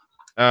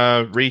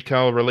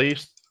retail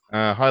release.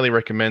 Highly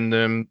recommend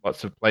them.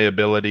 Lots of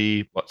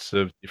playability, lots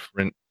of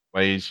different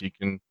ways you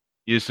can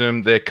use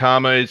them. Their car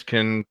modes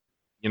can,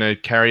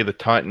 carry the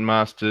Titan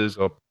Masters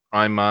or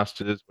Prime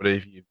Masters,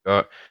 whatever you've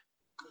got.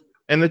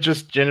 And they're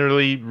just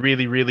generally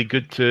really, really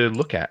good to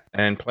look at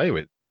and play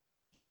with.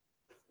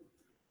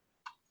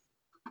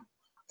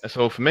 That's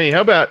all for me.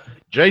 How about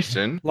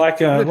Jason?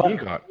 Like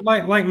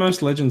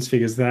most Legends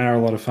figures, they are a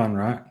lot of fun,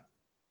 right?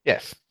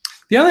 Yes.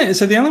 The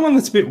only one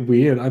that's a bit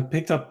weird, I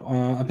picked up the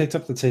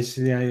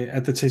TCCA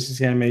at the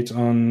TCCA meet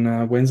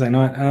on Wednesday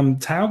night.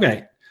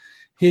 Tailgate,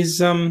 his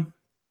the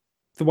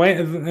way,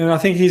 and I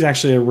think he's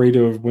actually a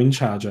redo of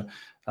Windcharger.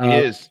 He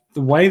is.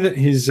 The way that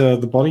his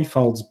the body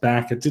folds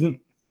back, it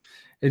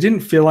didn't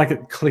feel like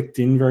it clicked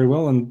in very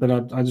well, but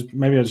I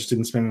just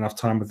didn't spend enough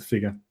time with the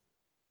figure.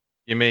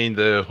 You mean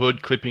the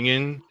hood clipping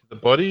in the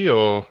body,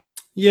 or?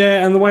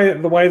 Yeah, and the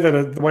way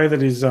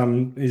that his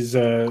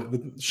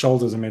the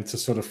shoulders are meant to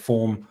sort of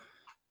form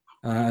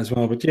as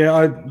well. But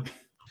yeah,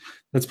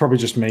 that's probably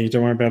just me.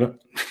 Don't worry about it.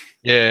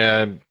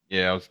 Yeah.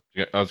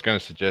 I was going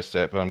to suggest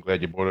that, but I'm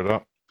glad you brought it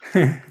up.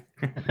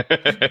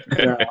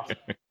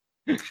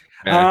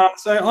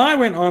 So I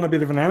went on a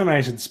bit of an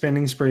animated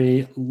spending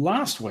spree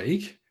last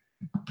week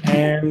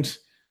and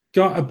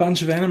got a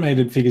bunch of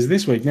animated figures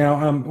this week.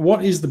 Now,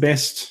 what is the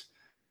best?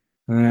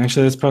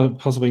 Actually, that's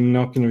possibly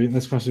not going to be.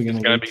 That's possibly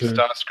going to be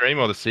Starscream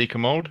or the Seeker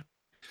mold.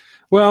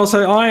 Well,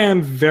 so I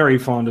am very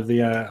fond of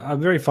the.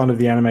 I'm very fond of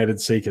the animated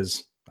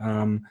Seekers,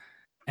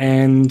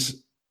 and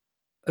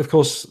of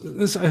course,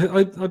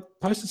 I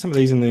posted some of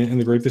these in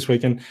the group this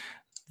week, and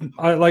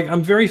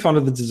I'm very fond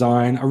of the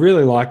design. I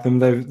really like them.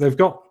 They've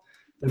got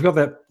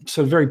that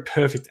sort of very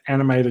perfect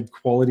animated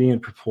quality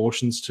and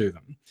proportions to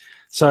them.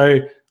 So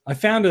I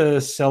found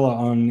a seller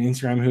on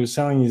Instagram who was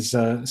selling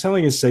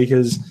his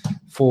Seekers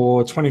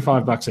for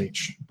 $25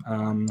 each.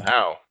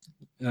 Wow.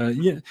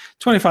 Yeah,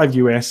 25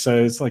 US,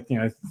 so it's like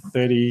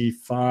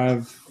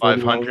 35,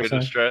 500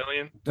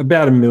 Australian,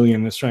 about $1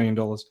 million Australian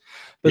dollars.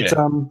 But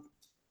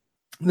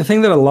the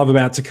thing that I love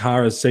about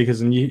Takara's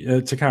Seekers and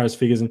Takara's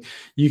figures, and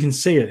you can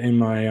see it in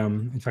my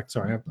in fact,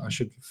 sorry, I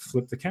should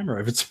flip the camera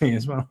over to me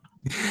as well.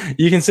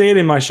 You can see it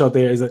in my shot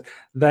there, is that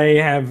they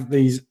have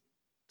these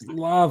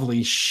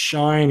lovely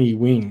shiny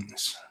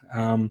wings.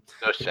 So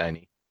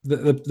shiny.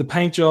 The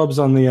paint jobs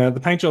on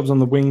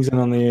the wings and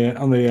on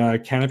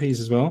the canopies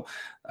as well.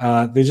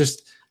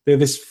 They're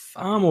this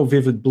far more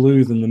vivid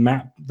blue than the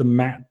matte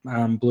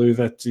blue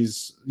that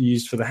is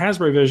used for the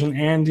Hasbro version,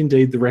 and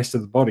indeed the rest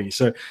of the body.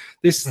 So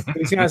these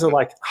guys are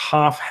like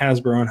half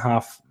Hasbro and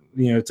half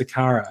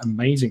Takara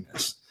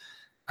amazingness.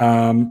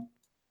 And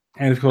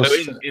of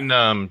course, so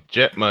in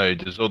jet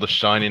mode, does all the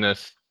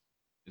shininess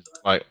is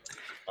like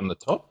on the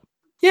top?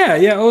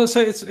 Yeah. Also,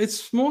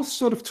 it's more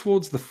sort of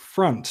towards the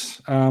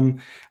front,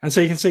 and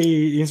so you can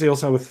see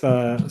also with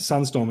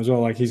Sunstorm as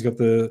well. Like he's got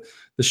the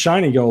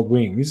shiny gold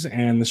wings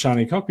and the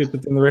shiny cockpit,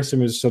 but then the rest of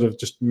him is sort of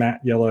just matte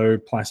yellow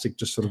plastic,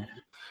 just sort of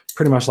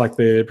pretty much like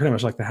the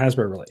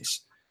Hasbro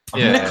release.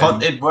 Yeah,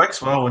 it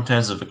works well in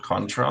terms of the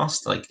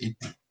contrast.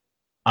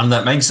 And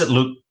that makes it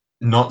look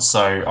not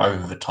so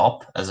over the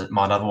top as it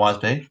might otherwise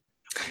be.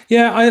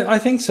 Yeah, I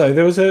think so.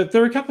 There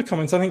were a couple of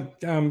comments. I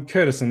think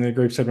Curtis in the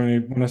group said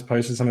when I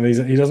posted some of these,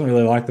 he doesn't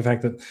really like the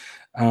fact that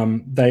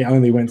they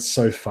only went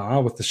so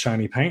far with the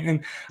shiny paint,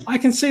 and I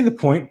can see the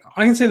point.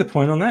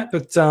 On that,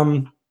 but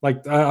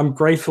I'm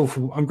grateful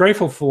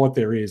for what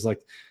there is.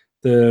 Like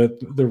the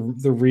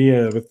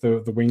rear with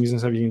the wings and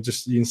stuff, you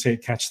can see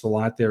it catch the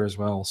light there as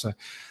well. So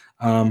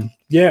I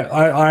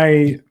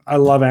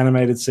love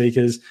animated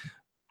Seekers.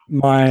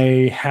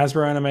 My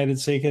Hasbro animated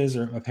Seekers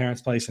are at my parents'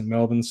 place in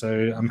Melbourne,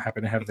 so I'm happy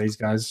to have these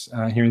guys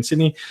here in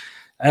Sydney.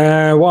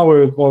 While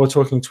we're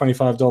talking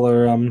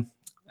 $25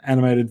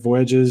 animated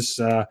Voyagers,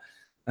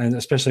 and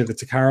especially the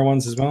Takara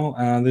ones as well,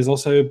 there's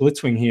also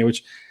Blitzwing here,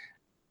 which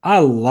I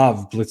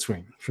love.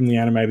 Blitzwing from the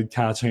animated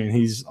cartoon.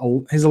 He's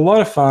a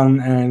lot of fun,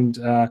 and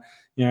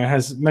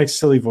makes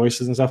silly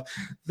voices and stuff.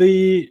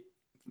 The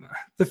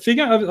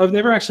figure, I've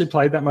never actually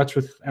played that much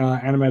with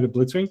animated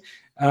Blitzwing.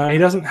 He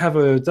doesn't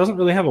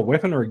really have a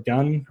weapon or a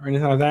gun or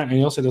anything like that, and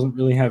he also doesn't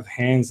really have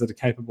hands that are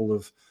capable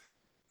of.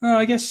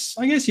 I guess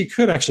you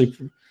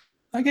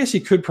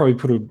could probably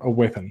put a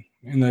weapon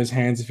in those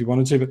hands if you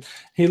wanted to, but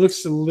he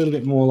looks a little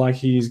bit more like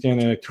he's going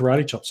to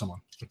karate chop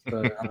someone.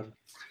 So,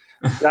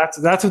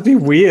 that would be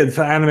weird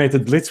for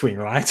animated Blitzwing,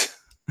 right?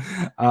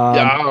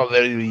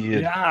 Very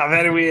weird. Yeah,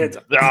 very weird.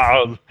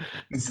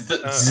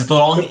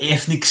 Strong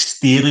ethnic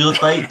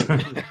stereotype.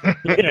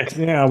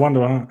 Yeah, I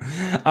wonder.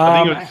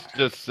 I think it was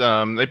just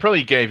they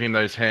probably gave him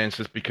those hands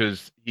just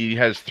because he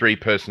has three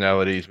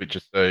personalities which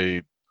are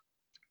so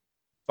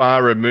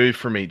far removed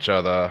from each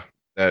other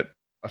that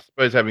I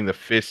suppose having the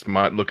fist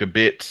might look a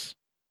bit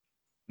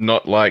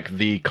not like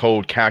the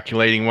cold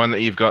calculating one that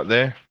you've got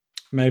there.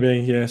 Maybe,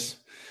 yes.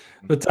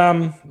 But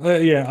I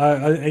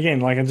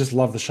just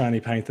love the shiny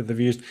paint that they've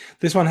used.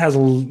 This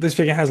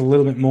figure has a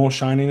little bit more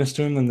shininess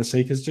to him than the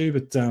Seekers do,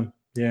 but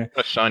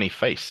a shiny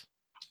face.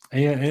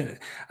 Yeah,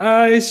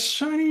 it's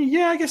shiny.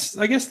 Yeah, I guess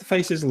the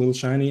face is a little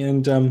shiny.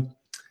 And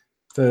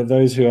for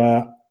those who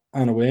are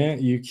unaware,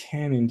 you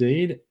can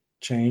indeed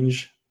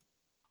change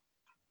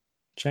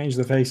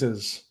the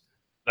faces.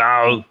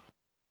 No.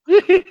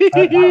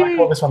 I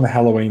call this one the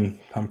Halloween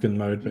pumpkin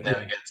mode. But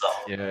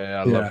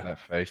I love that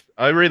face.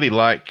 I really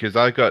like because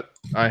I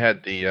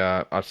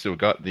still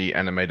got the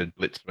animated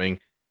Blitzwing,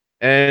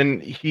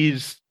 and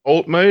his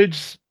alt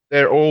modes,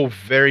 they're all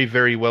very,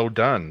 very well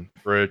done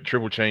for a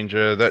triple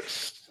changer.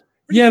 It's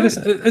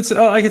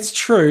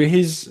true.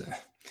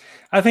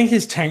 I think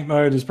his tank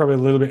mode is probably a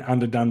little bit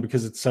underdone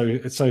because it's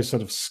so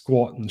sort of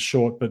squat and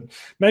short, but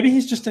maybe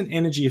he's just an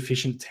energy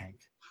efficient tank.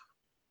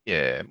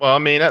 Yeah, well, I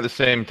mean, at the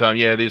same time,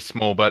 yeah, it is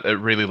small, but it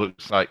really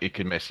looks like it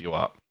can mess you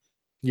up.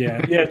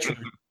 Yeah, true.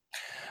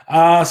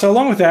 So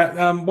along with that,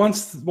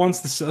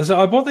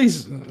 so I bought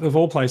these of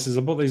all places.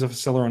 I bought these off a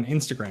seller on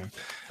Instagram.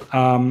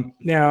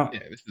 Now,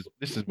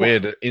 this is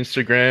weird.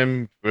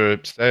 Instagram for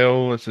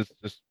sale. This is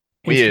just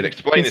weird.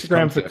 Explain this Instagram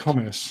concept. for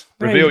commerce.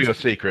 Reveal your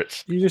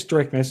secrets. You just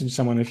direct message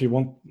someone if you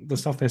want the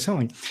stuff they're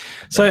selling.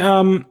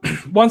 So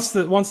once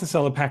the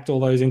seller packed all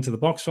those into the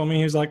box for me,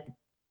 he was like,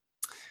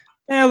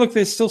 yeah, look,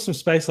 there's still some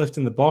space left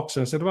in the box.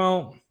 So I said,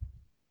 well,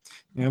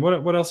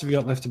 what else have you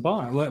got left to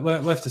buy,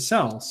 left to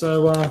sell?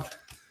 So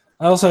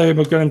I also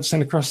am going to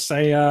send across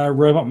a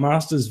Robot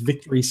Masters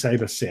Victory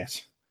Saber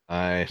set.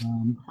 Nice.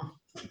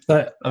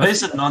 So Are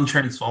these the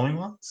non-transforming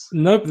ones?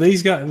 nope,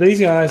 these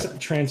guys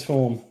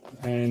transform,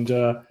 and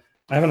I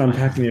haven't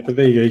unpacked them yet. But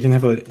there you go. You can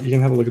have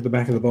a look at the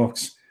back of the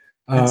box.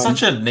 It's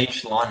such a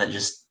niche line that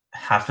just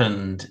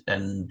happened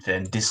and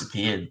then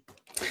disappeared.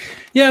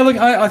 Yeah, look,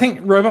 I think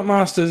Robot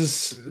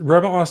Masters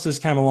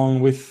came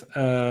along with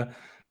I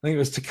think it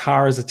was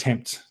Takara's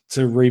attempt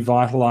to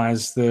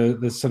revitalize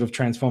the sort of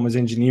Transformers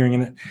engineering,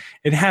 and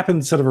it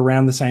happened sort of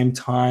around the same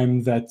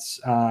time that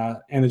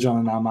Energon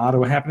and Armada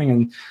were happening,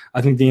 and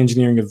I think the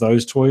engineering of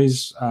those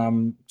toys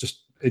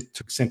it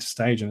took center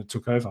stage and it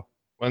took over.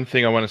 One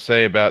thing I want to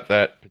say about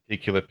that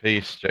particular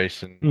piece,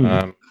 Jason,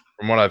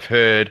 from what I've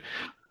heard,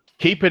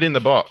 keep it in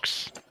the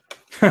box.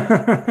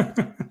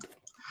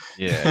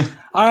 Yeah.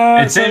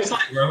 It seems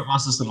like Robot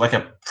Masters is like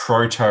a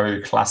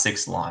proto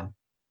classics line.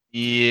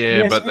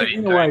 Yeah, yes, but they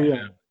in a way,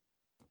 yeah.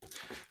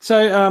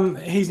 So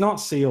he's not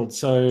sealed.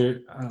 So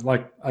I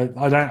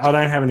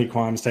don't have any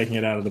qualms taking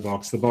it out of the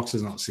box. The box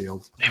is not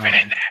sealed. Leave it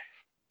in there.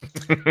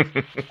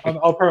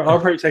 I'll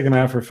probably take them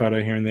out for a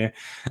photo here and there.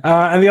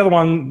 And the other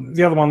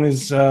one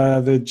is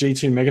the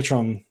G2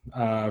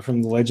 Megatron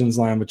from the Legends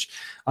line, which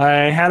I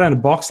had in a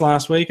box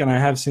last week, and I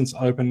have since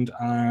opened,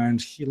 and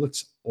he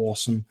looks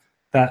awesome.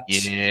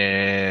 That's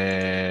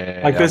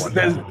like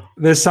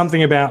there's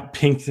something about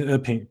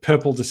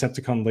purple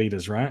Decepticon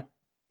leaders, right?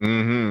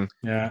 Mm-hmm.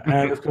 Yeah,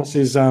 and of course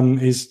his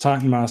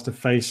Titan Master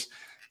face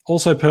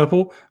also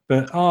purple,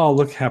 but oh,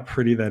 look how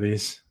pretty that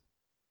is.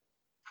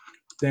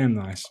 Damn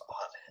nice.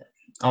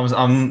 I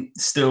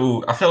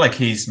feel like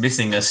he's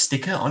missing a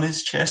sticker on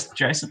his chest,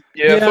 Jason.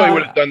 Yeah, I thought he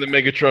would have done the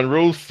Megatron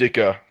rules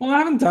sticker. Well, I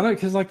haven't done it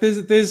because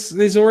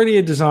there's already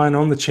a design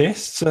on the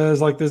chest, so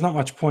there's not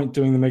much point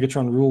doing the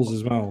Megatron rules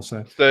as well.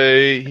 So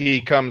he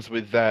comes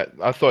with that.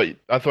 I thought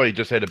he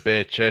just had a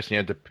bare chest and you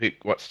had to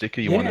pick what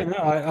sticker you wanted.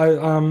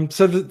 No,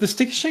 so the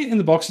sticker sheet in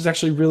the box is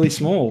actually really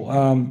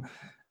small.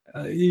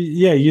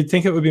 You'd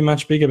think it would be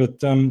much bigger,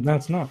 but no,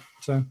 it's not.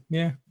 So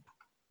yeah.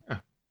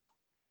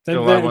 I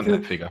want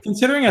that figure.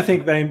 Considering I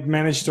think they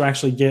managed to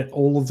actually get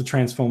all of the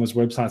Transformers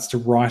websites to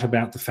write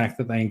about the fact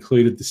that they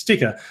included the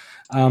sticker,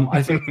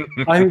 I think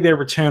their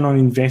return on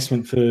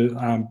investment for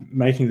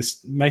making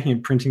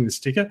and printing the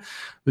sticker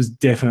was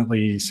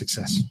definitely a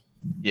success.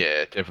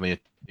 Yeah, definitely a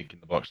tick in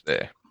the box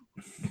there.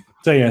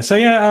 So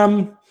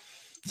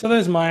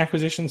there's my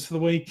acquisitions for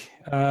the week.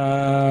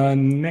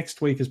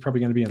 Next week is probably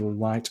going to be a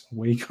light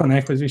week on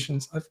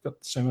acquisitions. I've got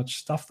so much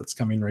stuff that's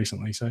come in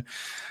recently. So.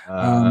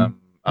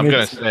 I'm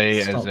going to say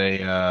as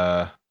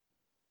a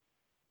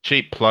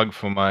cheap plug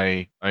for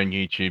my own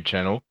YouTube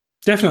channel.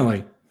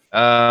 Definitely.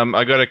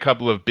 I got a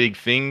couple of big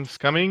things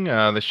coming.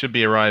 They should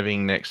be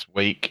arriving next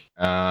week,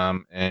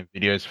 and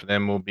videos for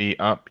them will be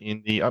up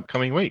in the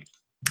upcoming week.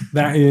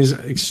 That is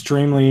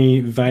extremely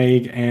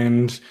vague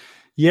and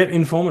yet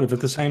informative at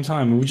the same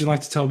time. Would you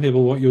like to tell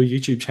people what your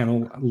YouTube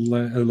channel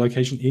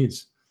location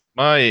is?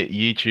 My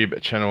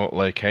YouTube channel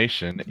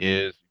location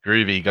is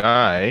Groovy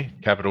Guy,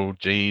 capital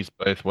G's,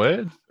 both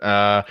words.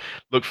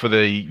 Look for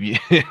the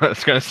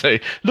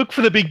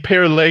big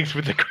pair of legs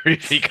with the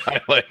Groovy Guy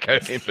logo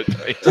in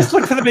between. Just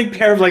look for the big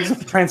pair of legs with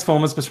the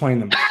Transformers between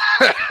them.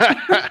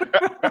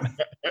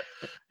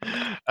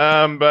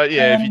 But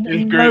yeah, if you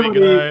do Groovy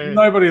Guy,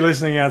 nobody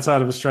listening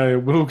outside of Australia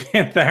will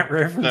get that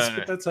reference,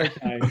 but that's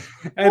okay.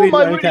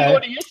 My witty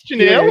lordy yes,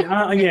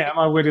 Janelle. Yeah,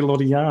 my witty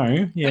lordy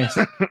yo. Yes.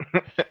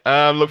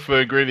 Look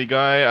for Groovy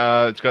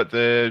Guy. It's got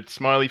the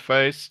smiley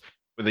face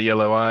with the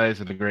yellow eyes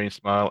and the green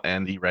smile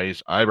and the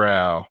raised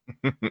eyebrow.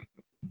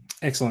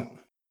 Excellent.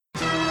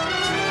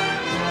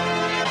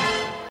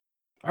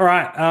 All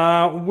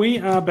right, we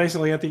are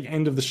basically at the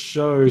end of the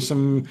show.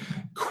 Some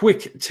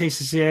quick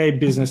TCCA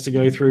business to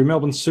go through.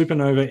 Melbourne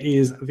Supernova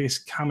is this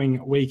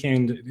coming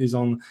weekend. It is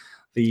on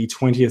the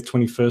 20th,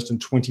 21st, and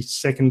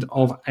 22nd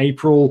of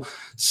April.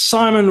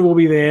 Simon will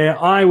be there.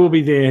 I will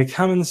be there.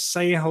 Come and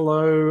say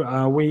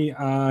hello. We're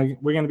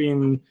going to be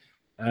in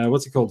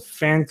what's it called?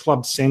 Fan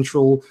Club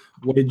Central,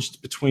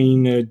 wedged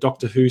between a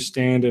Doctor Who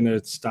stand and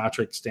a Star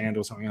Trek stand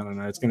or something. I don't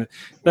know. It's gonna.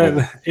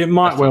 It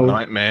might That's a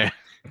nightmare.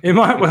 It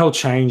might well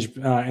change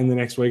in the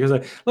next week.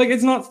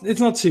 It's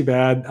not too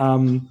bad.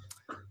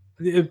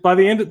 By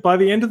the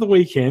end of the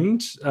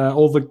weekend,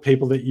 all the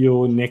people that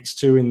you're next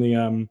to in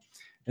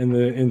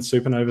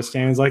Supernova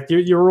stands, like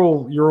you're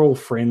all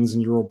friends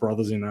and you're all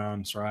brothers in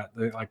arms, right?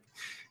 Like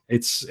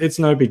it's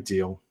no big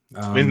deal.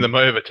 Win them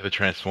over to the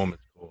Transformers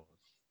cause.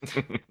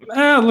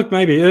 Look,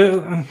 maybe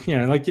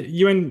like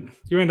you end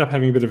up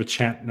having a bit of a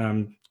chat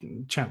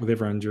with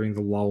everyone during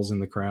the lulls in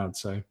the crowd.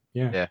 So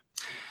yeah.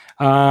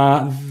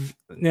 Now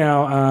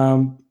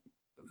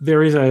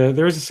there is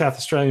a South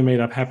Australia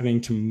meetup happening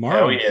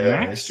tomorrow. Oh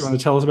yeah, Max, do you want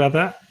to tell us about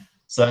that?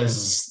 So this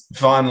is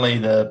finally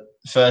the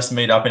first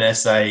meetup in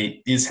SA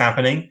is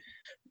happening.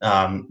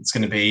 It's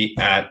going to be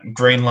at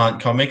Greenlight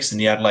Comics in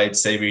the Adelaide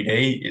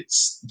CBD.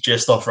 It's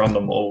just off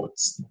Rundle Mall.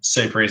 It's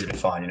super easy to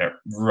find,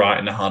 right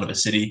in the heart of the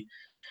city.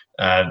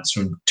 It's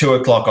from 2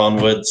 o'clock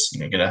onwards.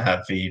 You're going to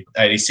have the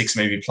 86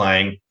 movie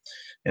playing.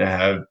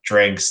 Have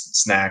drinks,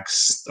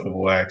 snacks, the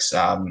works.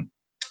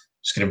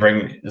 Just going to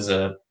bring,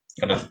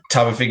 got a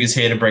tub of figures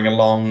here to bring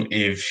along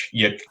if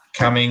you're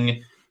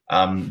coming.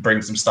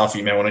 Bring some stuff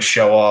you may want to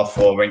show off,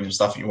 or bring some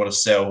stuff you want to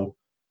sell.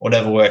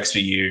 Whatever works for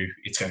you,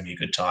 it's going to be a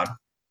good time.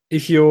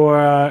 If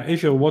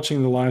you're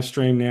watching the live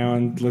stream now,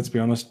 and let's be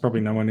honest,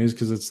 probably no one is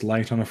because it's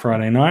late on a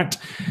Friday night,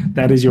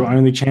 that is your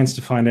only chance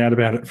to find out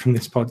about it from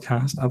this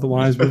podcast.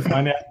 Otherwise, we'll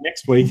find out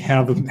next week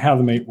how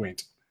the meet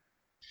went.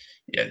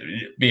 Yeah, it'll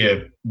be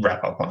a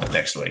wrap up on it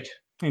next week.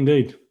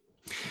 Indeed.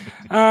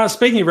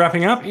 Speaking of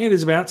wrapping up, it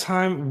is about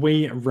time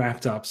we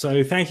wrapped up.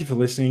 So thank you for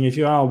listening. If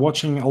you are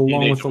watching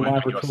along with the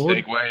live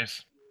record,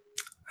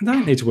 I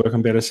don't need to work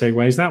on better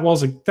segues. That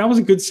was a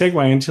good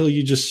segue until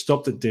you just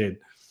stopped it dead.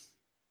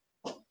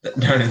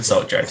 Don't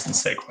insult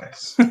Jason's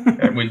segues.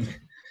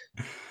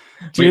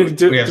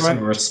 we have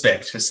some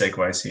respect for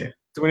segues here.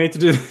 Do we need to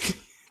do?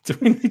 Do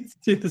we need to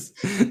do this?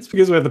 It's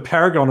because we're the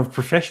paragon of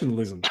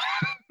professionalism.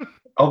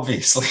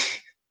 Obviously.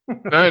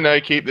 No,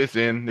 keep this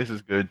in. This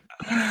is good.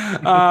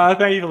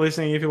 Thank you for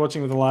listening. If you're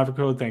watching with a live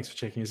record, thanks for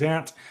checking us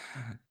out.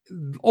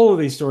 All of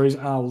these stories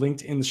are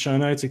linked in the show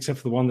notes, except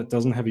for the one that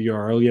doesn't have a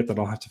URL yet that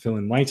I'll have to fill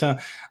in later.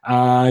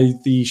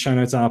 The show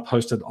notes are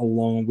posted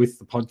along with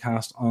the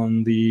podcast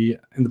in the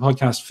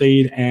podcast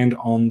feed and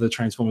on the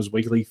Transformers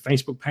Weekly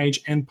Facebook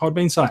page and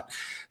Podbean site.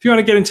 If you want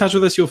to get in touch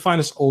with us, you'll find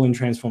us all in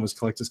Transformers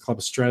Collectors Club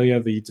Australia,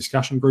 the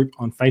discussion group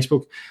on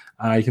Facebook.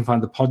 You can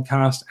find the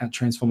podcast at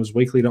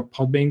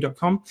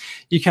transformersweekly.podbean.com.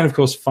 You can, of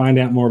course, find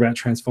out more about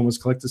Transformers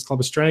Collectors Club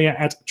Australia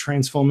at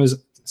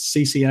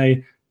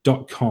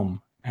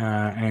transformerscca.com.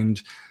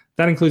 And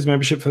that includes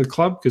membership for the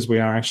club because we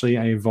are actually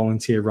a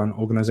volunteer-run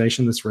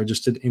organisation that's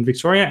registered in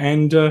Victoria.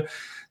 And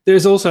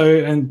there's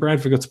also, and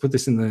Brad forgot to put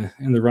this in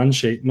the run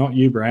sheet, not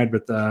you, Brad,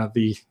 but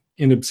the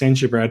in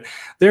absentia, Brad.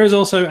 There is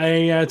also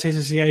a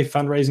TCCA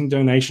fundraising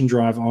donation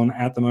drive on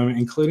at the moment,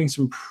 including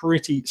some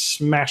pretty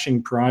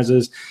smashing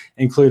prizes,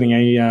 including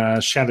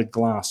a Shattered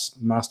Glass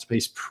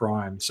Masterpiece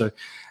Prime. So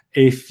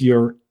if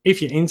you're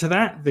into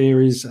that,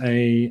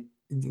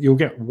 you'll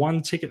get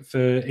one ticket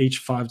for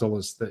each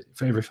 $5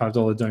 for every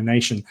 $5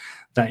 donation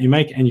that you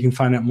make, and you can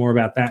find out more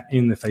about that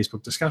in the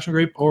Facebook discussion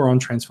group or on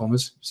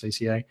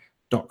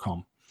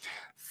transformerscca.com.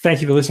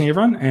 Thank you for listening,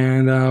 everyone,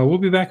 and we'll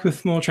be back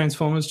with more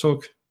Transformers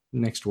talk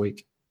next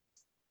week.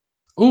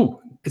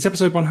 Oh, it's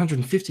episode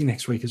 150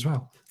 next week as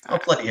well. Oh,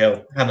 bloody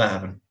hell. How'd that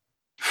happen?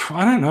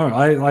 I don't know.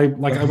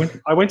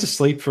 I went to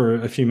sleep for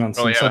a few months.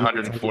 Probably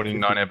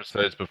 149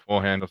 episodes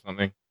beforehand or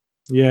something.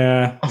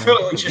 Yeah. I feel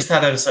like we just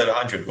had episode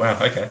 100. Wow,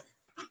 okay.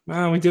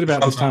 Well, we did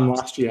about this time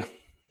last year.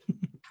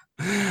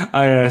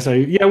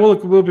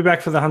 We'll be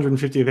back for the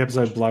 150th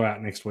episode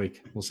blowout next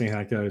week. We'll see how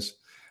it goes.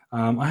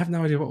 I have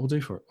no idea what we'll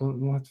do for it.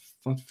 We'll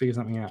have to figure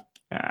something out.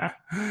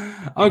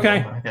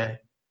 Okay. Okay.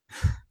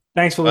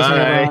 Thanks for listening,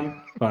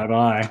 everyone.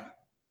 Bye-bye.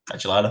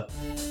 Catch you later.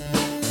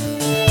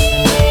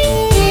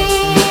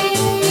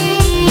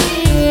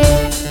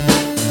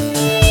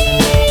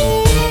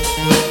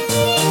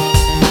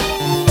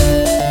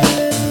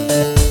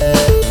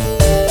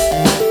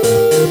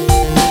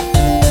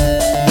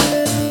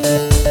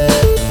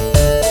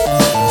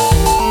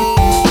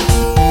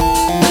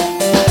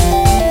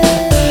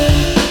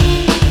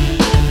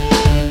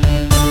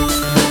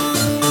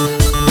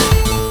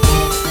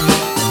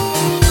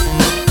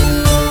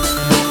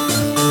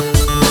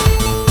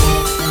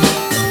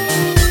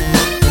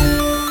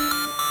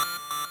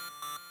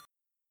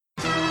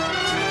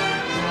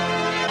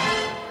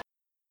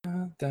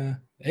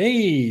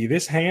 Hey,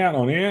 this Hangout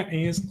on Air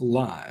is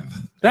live.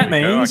 That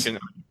means I can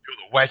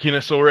feel the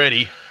wackiness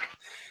already.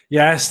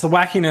 Yes, the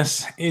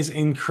wackiness is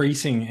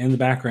increasing in the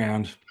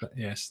background. But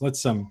yes,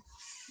 let's try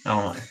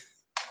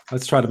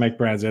to make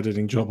Brad's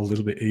editing job a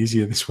little bit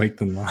easier this week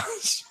than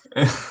last.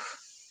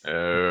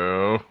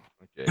 Oh,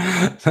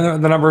 okay. The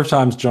number of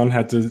times John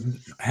had to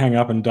hang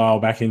up and dial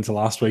back into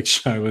last week's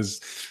show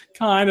was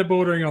kind of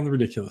bordering on the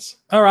ridiculous.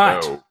 All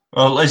right. Oh.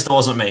 Well, at least it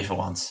wasn't me for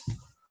once.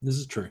 This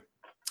is true.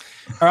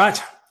 All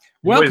right.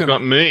 Welcome. You've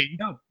got me.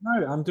 No,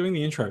 I'm doing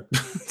the intro.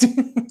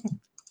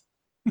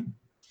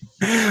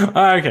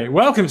 Okay.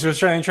 Welcome to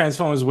Australian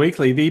Transformers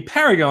Weekly, the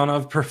paragon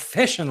of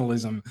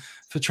professionalism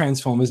for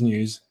Transformers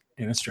news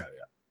in Australia.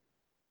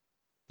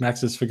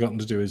 Max has forgotten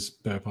to do his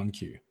burp on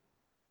cue.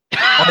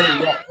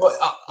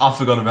 I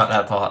forgot about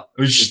that part.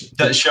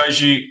 That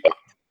shows you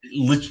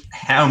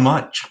how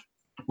much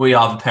we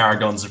are the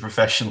paragons of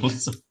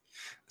professionalism.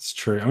 It's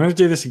true. I'm going to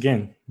do this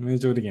again. I'm going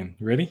to do it again.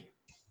 You ready?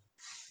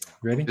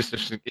 Ready? It's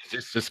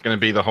just going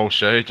to be the whole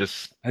show. It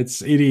is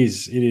basically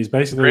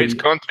creates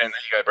content. There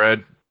you go,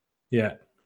 Brad. Yeah.